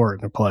any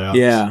sport in the playoffs.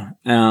 Yeah.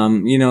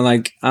 You know,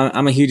 like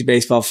I'm a huge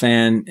baseball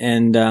fan,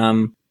 and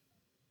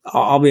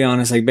I'll be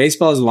honest, like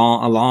baseball is a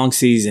long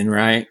season,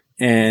 right?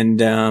 And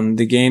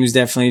the game is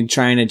definitely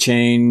trying to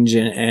change,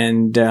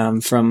 and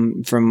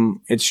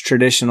from its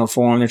traditional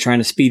form, they're trying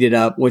to speed it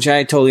up, which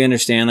I totally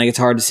understand. Like it's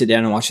hard to sit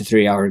down and watch a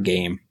 3-hour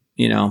game,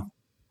 you know.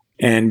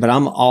 But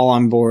I'm all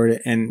on board.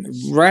 And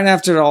right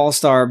after the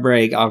All-Star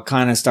break, I'll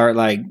kind of start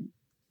like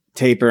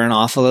tapering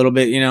off a little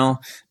bit,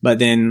 but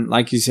then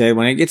like you said,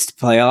 when it gets to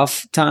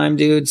playoff time,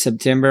 dude,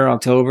 September,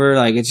 October,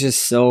 like it's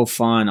just so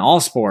fun. All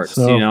sports,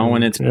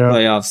 when it's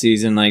playoff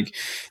season, like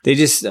they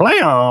just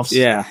playoffs.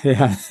 Yeah.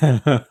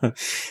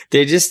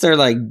 They just are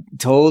like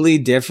totally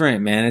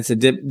different, man. It's a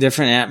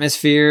different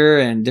atmosphere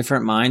and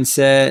different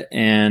mindset.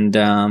 And,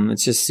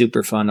 it's just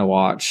super fun to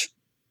watch.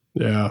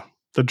 Yeah.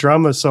 The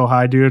drama is so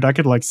high, dude. I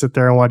could like sit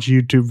there and watch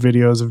YouTube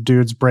videos of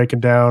dudes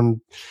breaking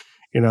down,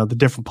 the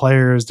different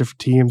players, different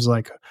teams,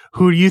 like,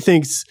 who do you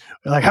think's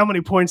like, how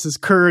many points is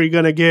Curry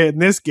going to get in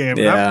this game?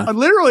 Yeah. I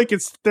literally could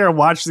sit there and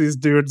watch these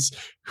dudes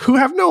who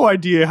have no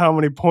idea how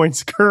many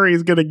points Curry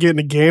is going to get in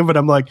a game. But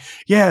I'm like,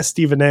 yeah,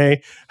 Stephen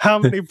A, how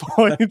many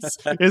points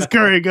is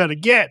Curry going to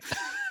get?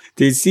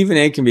 Dude, Stephen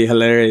A can be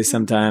hilarious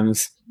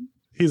sometimes.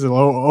 He's a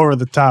little over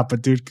the top,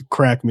 but dude could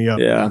crack me up.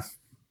 Yeah.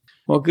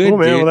 Well, good, cool,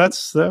 man. dude. Well,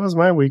 that was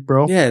my week,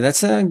 bro. Yeah,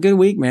 that's a good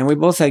week, man. We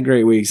both had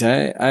great weeks.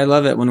 I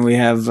love it when we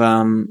have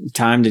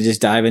time to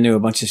just dive into a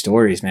bunch of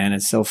stories, man.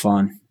 It's so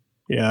fun.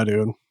 Yeah,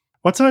 dude.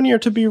 What's on your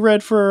to be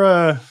read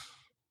for?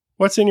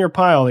 What's in your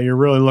pile that you're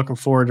really looking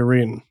forward to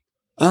reading?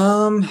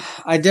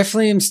 I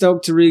definitely am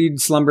stoked to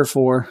read Slumber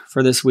 4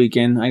 for this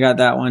weekend. I got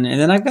that one, and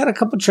then I've got a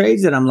couple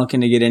trades that I'm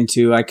looking to get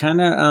into. I kind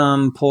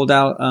of pulled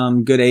out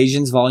Good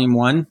Asians Volume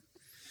 1,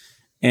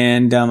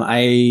 and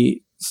I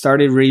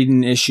started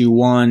reading issue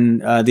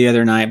 1 the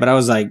other night, but I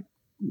was like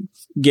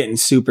getting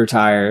super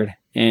tired,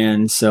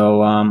 and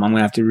so I'm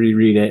gonna have to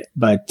reread it.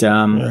 But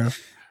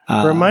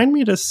remind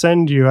me to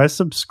send you. I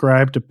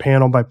subscribe to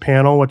Panel by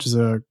Panel, which is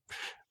a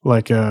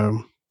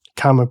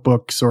comic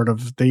book sort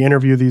of. They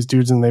interview these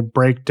dudes and they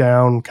break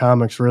down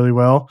comics really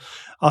well.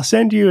 I'll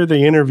send you the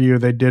interview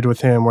they did with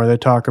him where they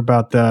talk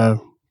about that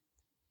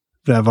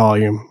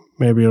volume.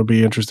 Maybe it'll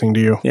be interesting to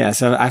you. Yeah,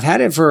 so I've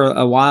had it for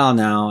a while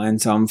now,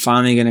 and so I'm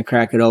finally going to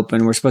crack it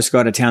open. We're supposed to go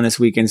out of town this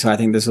weekend, so I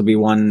think this will be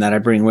one that I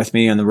bring with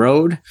me on the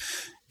road.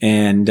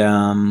 And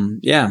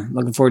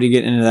looking forward to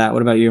getting into that.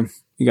 What about you?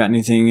 You got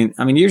anything?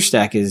 I mean, your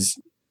stack is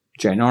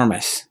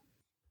ginormous.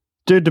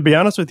 Dude, to be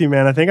honest with you,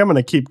 man, I think I'm going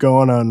to keep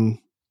going on.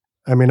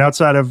 I mean,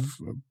 outside of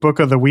Book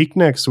of the Week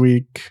next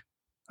week,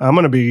 I'm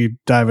going to be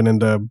diving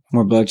into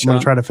more Bloodshot. I'm going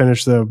to try to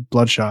finish the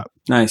Bloodshot.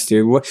 Nice,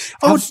 dude.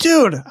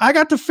 Dude, I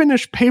got to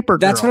finish Paper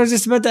Girls. That's what I was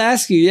just about to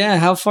ask you. Yeah,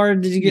 how far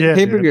did you get in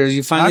Paper Girls?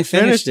 You finally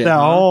finished it.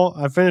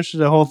 I finished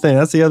the whole thing.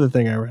 That's the other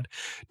thing I read.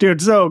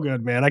 Dude, so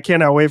good, man. I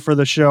cannot wait for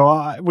the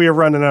show. We are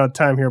running out of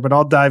time here, but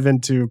I'll dive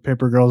into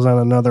Paper Girls on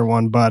another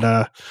one,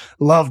 but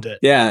loved it.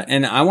 Yeah,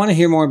 and I want to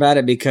hear more about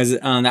it because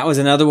that was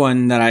another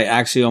one that I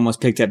actually almost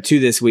picked up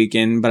this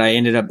weekend, but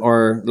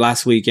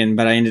last weekend,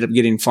 but I ended up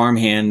getting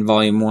Farmhand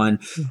Volume 1.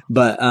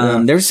 But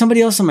there was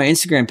somebody else on my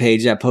Instagram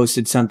page that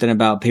posted something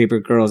about Paper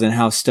Girls and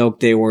how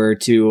stoked they were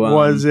to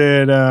was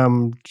it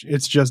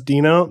It's Just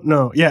Dino?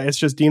 No, yeah, It's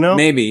Just Dino.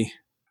 Maybe.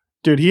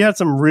 Dude, he had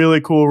some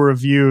really cool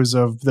reviews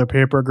of the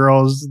Paper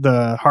Girls,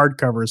 the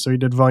hardcovers. So he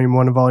did Volume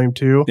 1 and Volume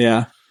 2.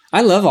 Yeah.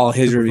 I love all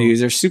his reviews.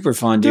 They're super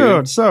fun, dude.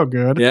 Dude, so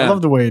good. Yeah. I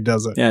love the way he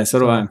does it. Yeah, so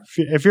do I.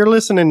 If you're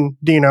listening,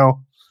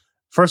 Dino,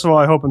 first of all,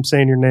 I hope I'm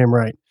saying your name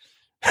right.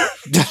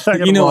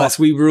 You know us.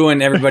 We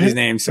ruin everybody's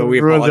name, so we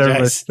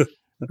apologize. I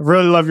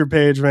really love your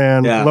page,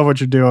 man. Yeah. Love what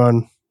you're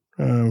doing.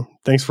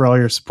 Thanks for all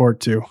your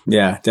support too.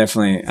 Yeah,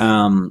 definitely.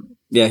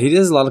 He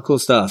does a lot of cool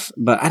stuff,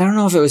 but I don't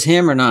know if it was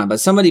him or not, but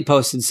somebody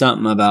posted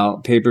something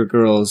about Paper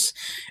Girls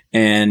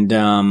and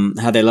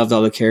how they loved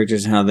all the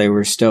characters and how they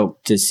were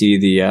stoked to see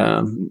the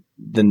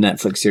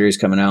Netflix series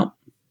coming out.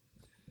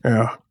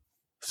 Yeah.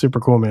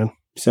 Super cool, man.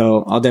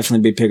 So I'll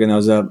definitely be picking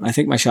those up. I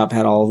think my shop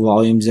had all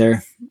volumes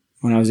there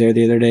when I was there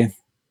the other day.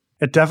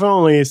 It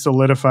definitely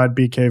solidified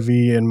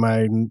BKV in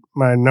my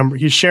number.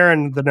 He's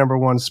sharing the number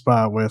 1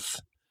 spot with.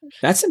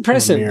 That's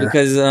impressive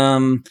because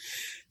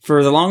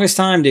for the longest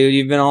time, dude,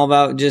 you've been all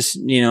about just,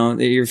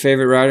 your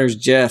favorite writer is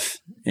Jeff.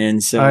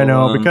 And so I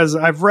know because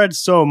I've read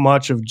so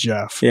much of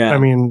Jeff. Yeah. I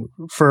mean,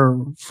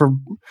 for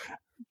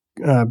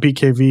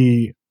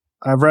BKV,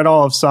 I've read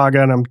all of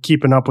Saga and I'm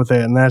keeping up with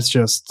it. And that's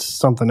just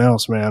something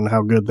else, man,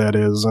 how good that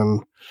is.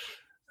 And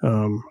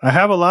I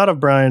have a lot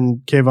of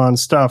Brian K. Vaughan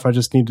stuff. I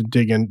just need to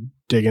dig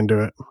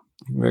into it.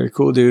 Very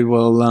cool, dude.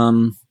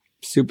 Well,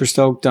 super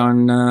stoked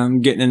on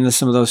getting into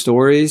some of those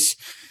stories.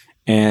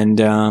 And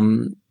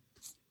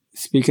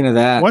speaking of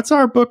that, what's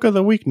our book of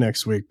the week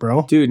next week,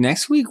 bro? Dude,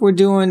 next week we're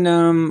doing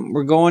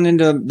we're going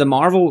into the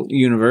Marvel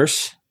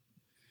universe.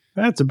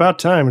 That's about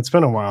time. It's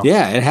been a while.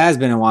 Yeah, it has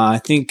been a while. I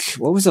think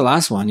what was the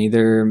last one?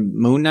 Either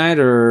Moon Knight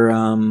or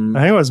I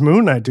think it was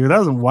Moon Knight, dude. That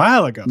was a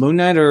while ago. Moon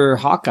Knight or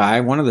Hawkeye,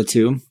 one of the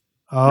two.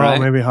 Oh,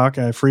 right? Maybe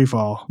Hawkeye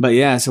Freefall. But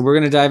yeah, so we're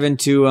gonna dive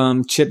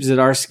into Chip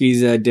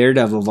Zdarsky's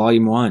Daredevil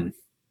Volume 1.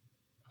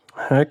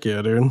 Heck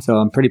yeah, dude. So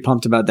I'm pretty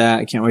pumped about that.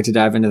 I can't wait to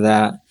dive into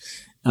that.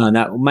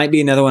 That might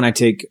be another one I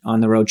take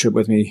on the road trip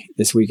with me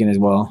this weekend as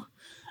well.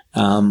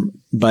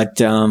 But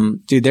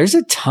dude, there's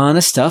a ton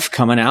of stuff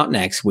coming out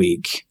next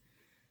week.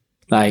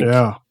 Like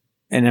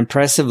an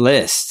impressive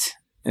list.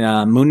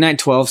 Moon Knight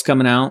 12's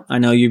coming out. I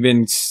know you've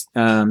been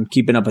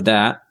keeping up with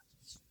that.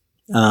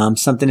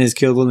 Something is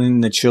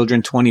killing the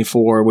children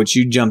 24, which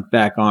you jumped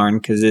back on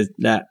because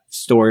that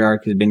story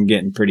arc has been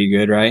getting pretty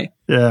good, right?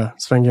 Yeah,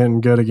 it's been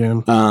getting good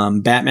again.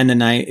 Batman the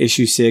Night,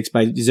 issue 6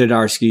 by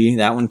Zdarsky.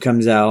 That one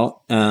comes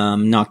out.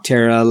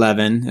 Noctera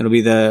 11. It'll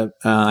be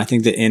I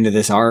think the end of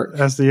this arc.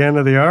 That's the end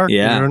of the arc.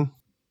 Yeah. Dude.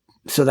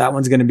 So that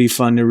one's going to be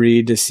fun to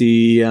read to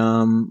see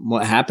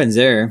what happens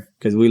there,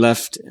 because we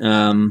left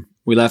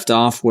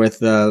off with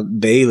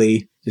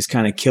Bailey just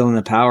kind of killing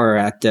the power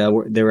at they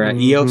were at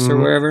Eos or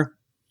wherever.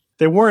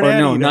 They weren't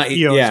at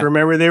Eos. Yeah.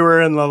 Remember, they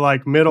were in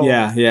the middle.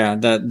 Yeah,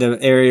 the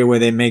area where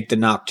they make the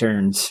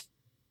nocturnes.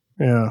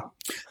 Yeah.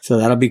 So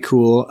that'll be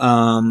cool.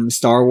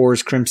 Star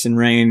Wars Crimson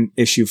Reign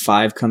issue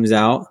 5 comes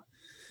out.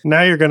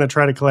 Now you're going to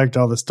try to collect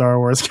all the Star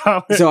Wars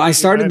comics. So I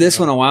started this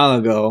one a while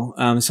ago.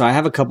 So I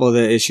have a couple of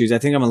the issues. I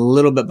think I'm a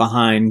little bit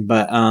behind,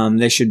 but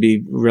they should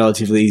be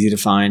relatively easy to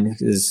find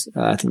because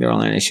I think they're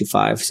only on issue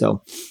 5.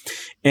 So,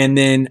 and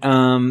then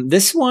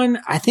this one,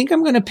 I think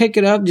I'm going to pick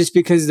it up just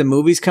because the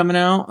movie's coming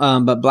out.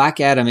 But Black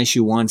Adam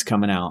issue 1's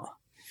coming out.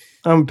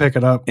 I'm going to pick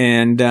it up.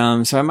 And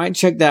so I might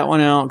check that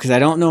one out because I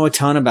don't know a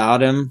ton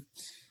about him.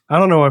 I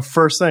don't know a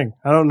first thing.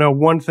 I don't know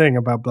one thing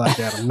about Black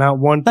Adam. Not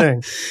one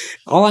thing.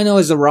 All I know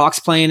is The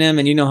Rock's playing him,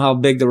 and you know how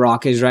big The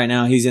Rock is right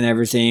now. He's in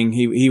everything.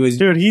 He was,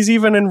 dude. He's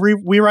even in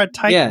We Ride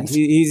Titans.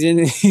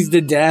 Yeah, he's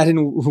the dad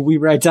in We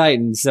Ride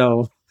Titans.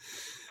 So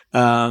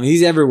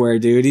he's everywhere,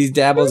 dude. He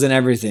dabbles in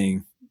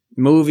everything: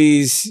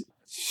 movies,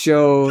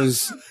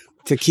 shows,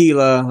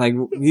 tequila.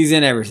 He's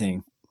in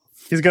everything.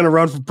 He's gonna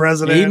run for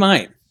president. He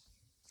might.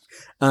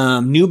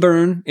 New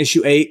Burn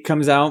issue 8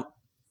 comes out.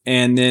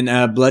 And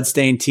then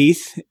Bloodstained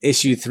Teeth,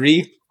 issue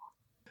 3.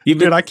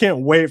 Dude, I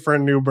can't wait for a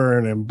New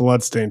Burn and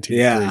Bloodstained Teeth.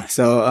 Yeah, 3.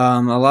 So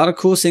a lot of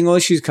cool single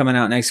issues coming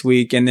out next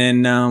week. And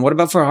then what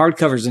about for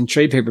hardcovers and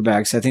trade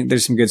paperbacks? I think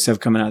there's some good stuff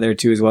coming out there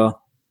too as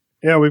well.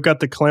 Yeah, we've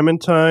got the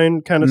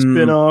Clementine kind of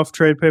spin-off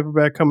trade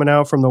paperback coming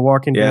out from the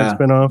Walking Dead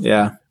spin-off.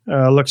 Yeah.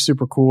 Looks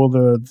super cool.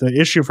 The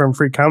issue from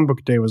Free Comic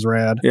Book Day was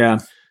rad. Yeah.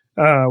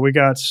 We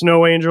got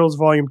Snow Angels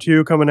Volume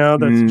 2 coming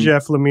out. That's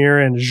Jeff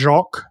Lemire and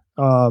Jacques.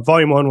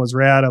 Volume 1 was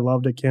rad. I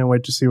loved it. Can't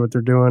wait to see what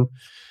they're doing.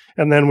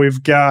 And then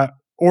we've got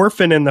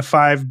Orphan and the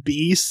Five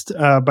Beasts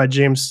by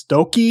James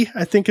Stokey,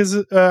 I think is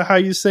how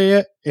you say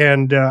it.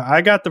 And I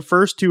got the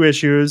first 2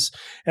 issues,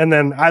 and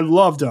then I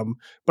loved them,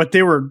 but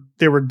they were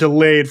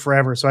delayed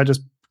forever. So I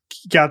just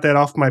got that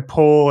off my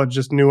pull and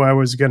just knew I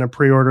was going to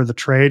pre-order the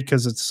trade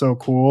because it's so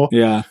cool.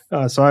 Yeah.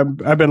 So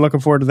I've been looking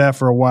forward to that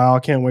for a while.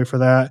 Can't wait for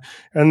that.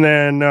 And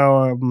then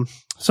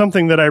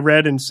something that I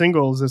read in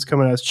singles is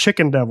coming out as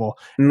Chicken Devil.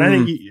 And I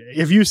think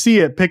if you see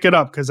it, pick it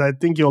up because I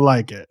think you'll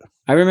like it.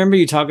 I remember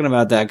you talking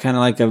about that, kind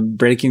of like a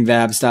Breaking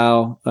Bad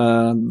style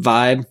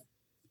vibe.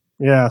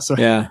 Yeah, so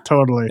yeah,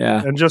 totally.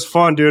 Yeah. And just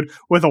fun, dude,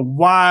 with a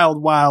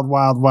wild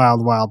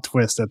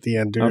twist at the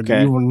end, dude.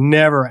 Okay. You will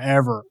never,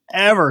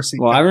 ever see.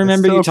 Well, I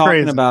remember you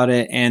talking about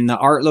it, and the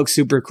art looks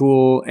super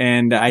cool,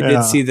 and I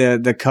did see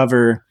the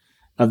cover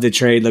of the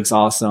trade looks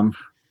awesome.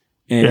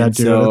 And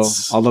dude,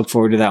 so I'll look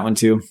forward to that one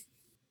too.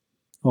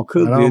 Well,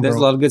 cool, dude. There's a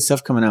lot of good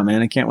stuff coming out,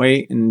 man. I can't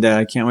wait, and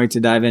I can't wait to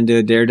dive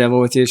into Daredevil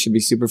with you. Should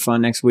be super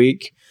fun next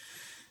week.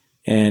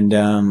 And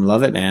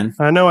love it, man.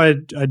 I know I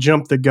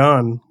jumped the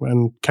gun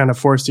and kind of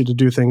forced you to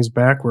do things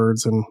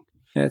backwards, and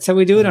that's how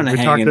we do it on a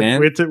Hangin',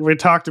 man. We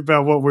talked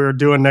about what we were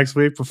doing next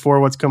week before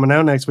what's coming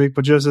out next week,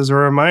 but just as a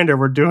reminder,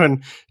 we're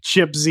doing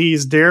Chip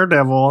Z's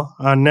Daredevil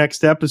on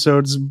next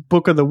episode's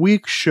Book of the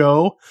Week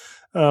show.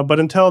 But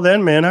until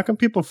then, man, how can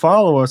people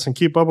follow us and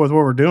keep up with what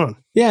we're doing?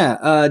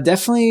 Yeah,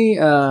 definitely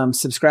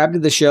subscribe to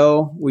the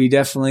show. We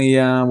definitely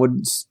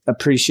would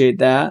appreciate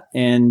that.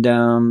 And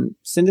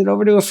send it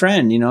over to a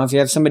friend. You know, if you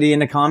have somebody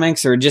into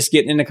comics or just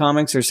getting into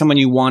comics or someone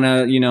you want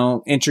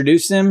to,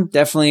 introduce them,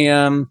 definitely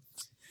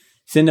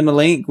send them a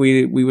link.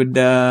 We would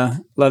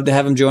love to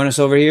have them join us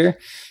over here.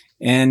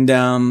 And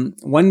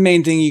one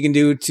main thing you can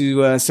do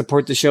to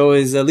support the show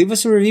is leave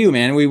us a review,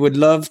 man. We would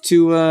love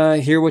to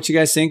hear what you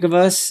guys think of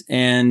us.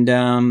 And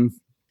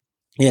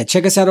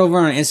check us out over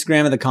on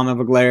Instagram at the Comic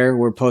Book Lair.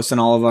 We're posting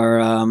all of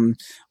our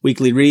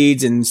weekly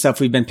reads and stuff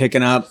we've been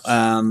picking up.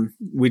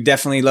 We'd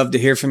definitely love to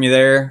hear from you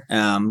there.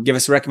 Give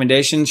us a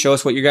recommendation. Show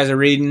us what you guys are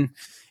reading.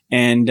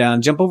 And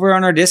jump over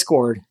on our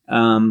Discord.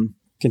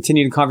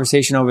 Continue the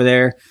conversation over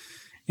there.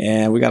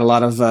 And we got a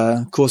lot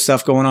of cool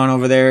stuff going on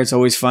over there. It's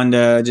always fun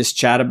to just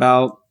chat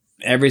about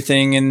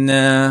everything in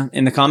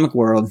the comic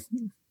world.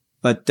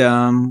 But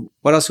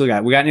what else we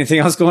got? We got anything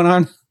else going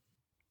on?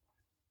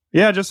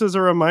 Yeah, just as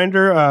a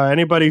reminder,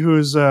 anybody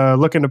who's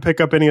looking to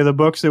pick up any of the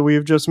books that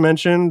we've just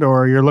mentioned,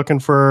 or you're looking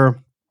for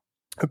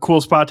a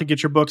cool spot to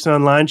get your books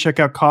online, check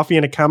out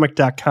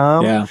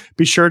coffeeandacomic.com. Yeah.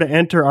 Be sure to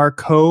enter our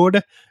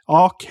code,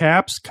 all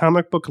caps,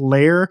 Comic Book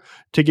Lair,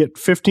 to get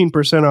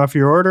 15% off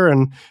your order.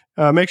 And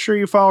make sure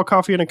you follow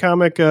Coffee and a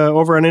Comic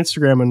over on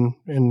Instagram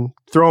and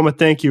throw them a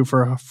thank you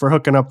for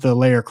hooking up the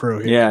Lair crew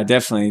here. Yeah,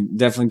 definitely.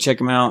 Definitely check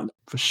them out.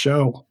 For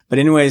sure. But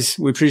anyways,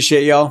 we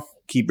appreciate y'all.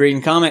 Keep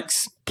reading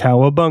comics.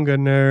 Cowabunga,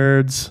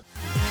 nerds.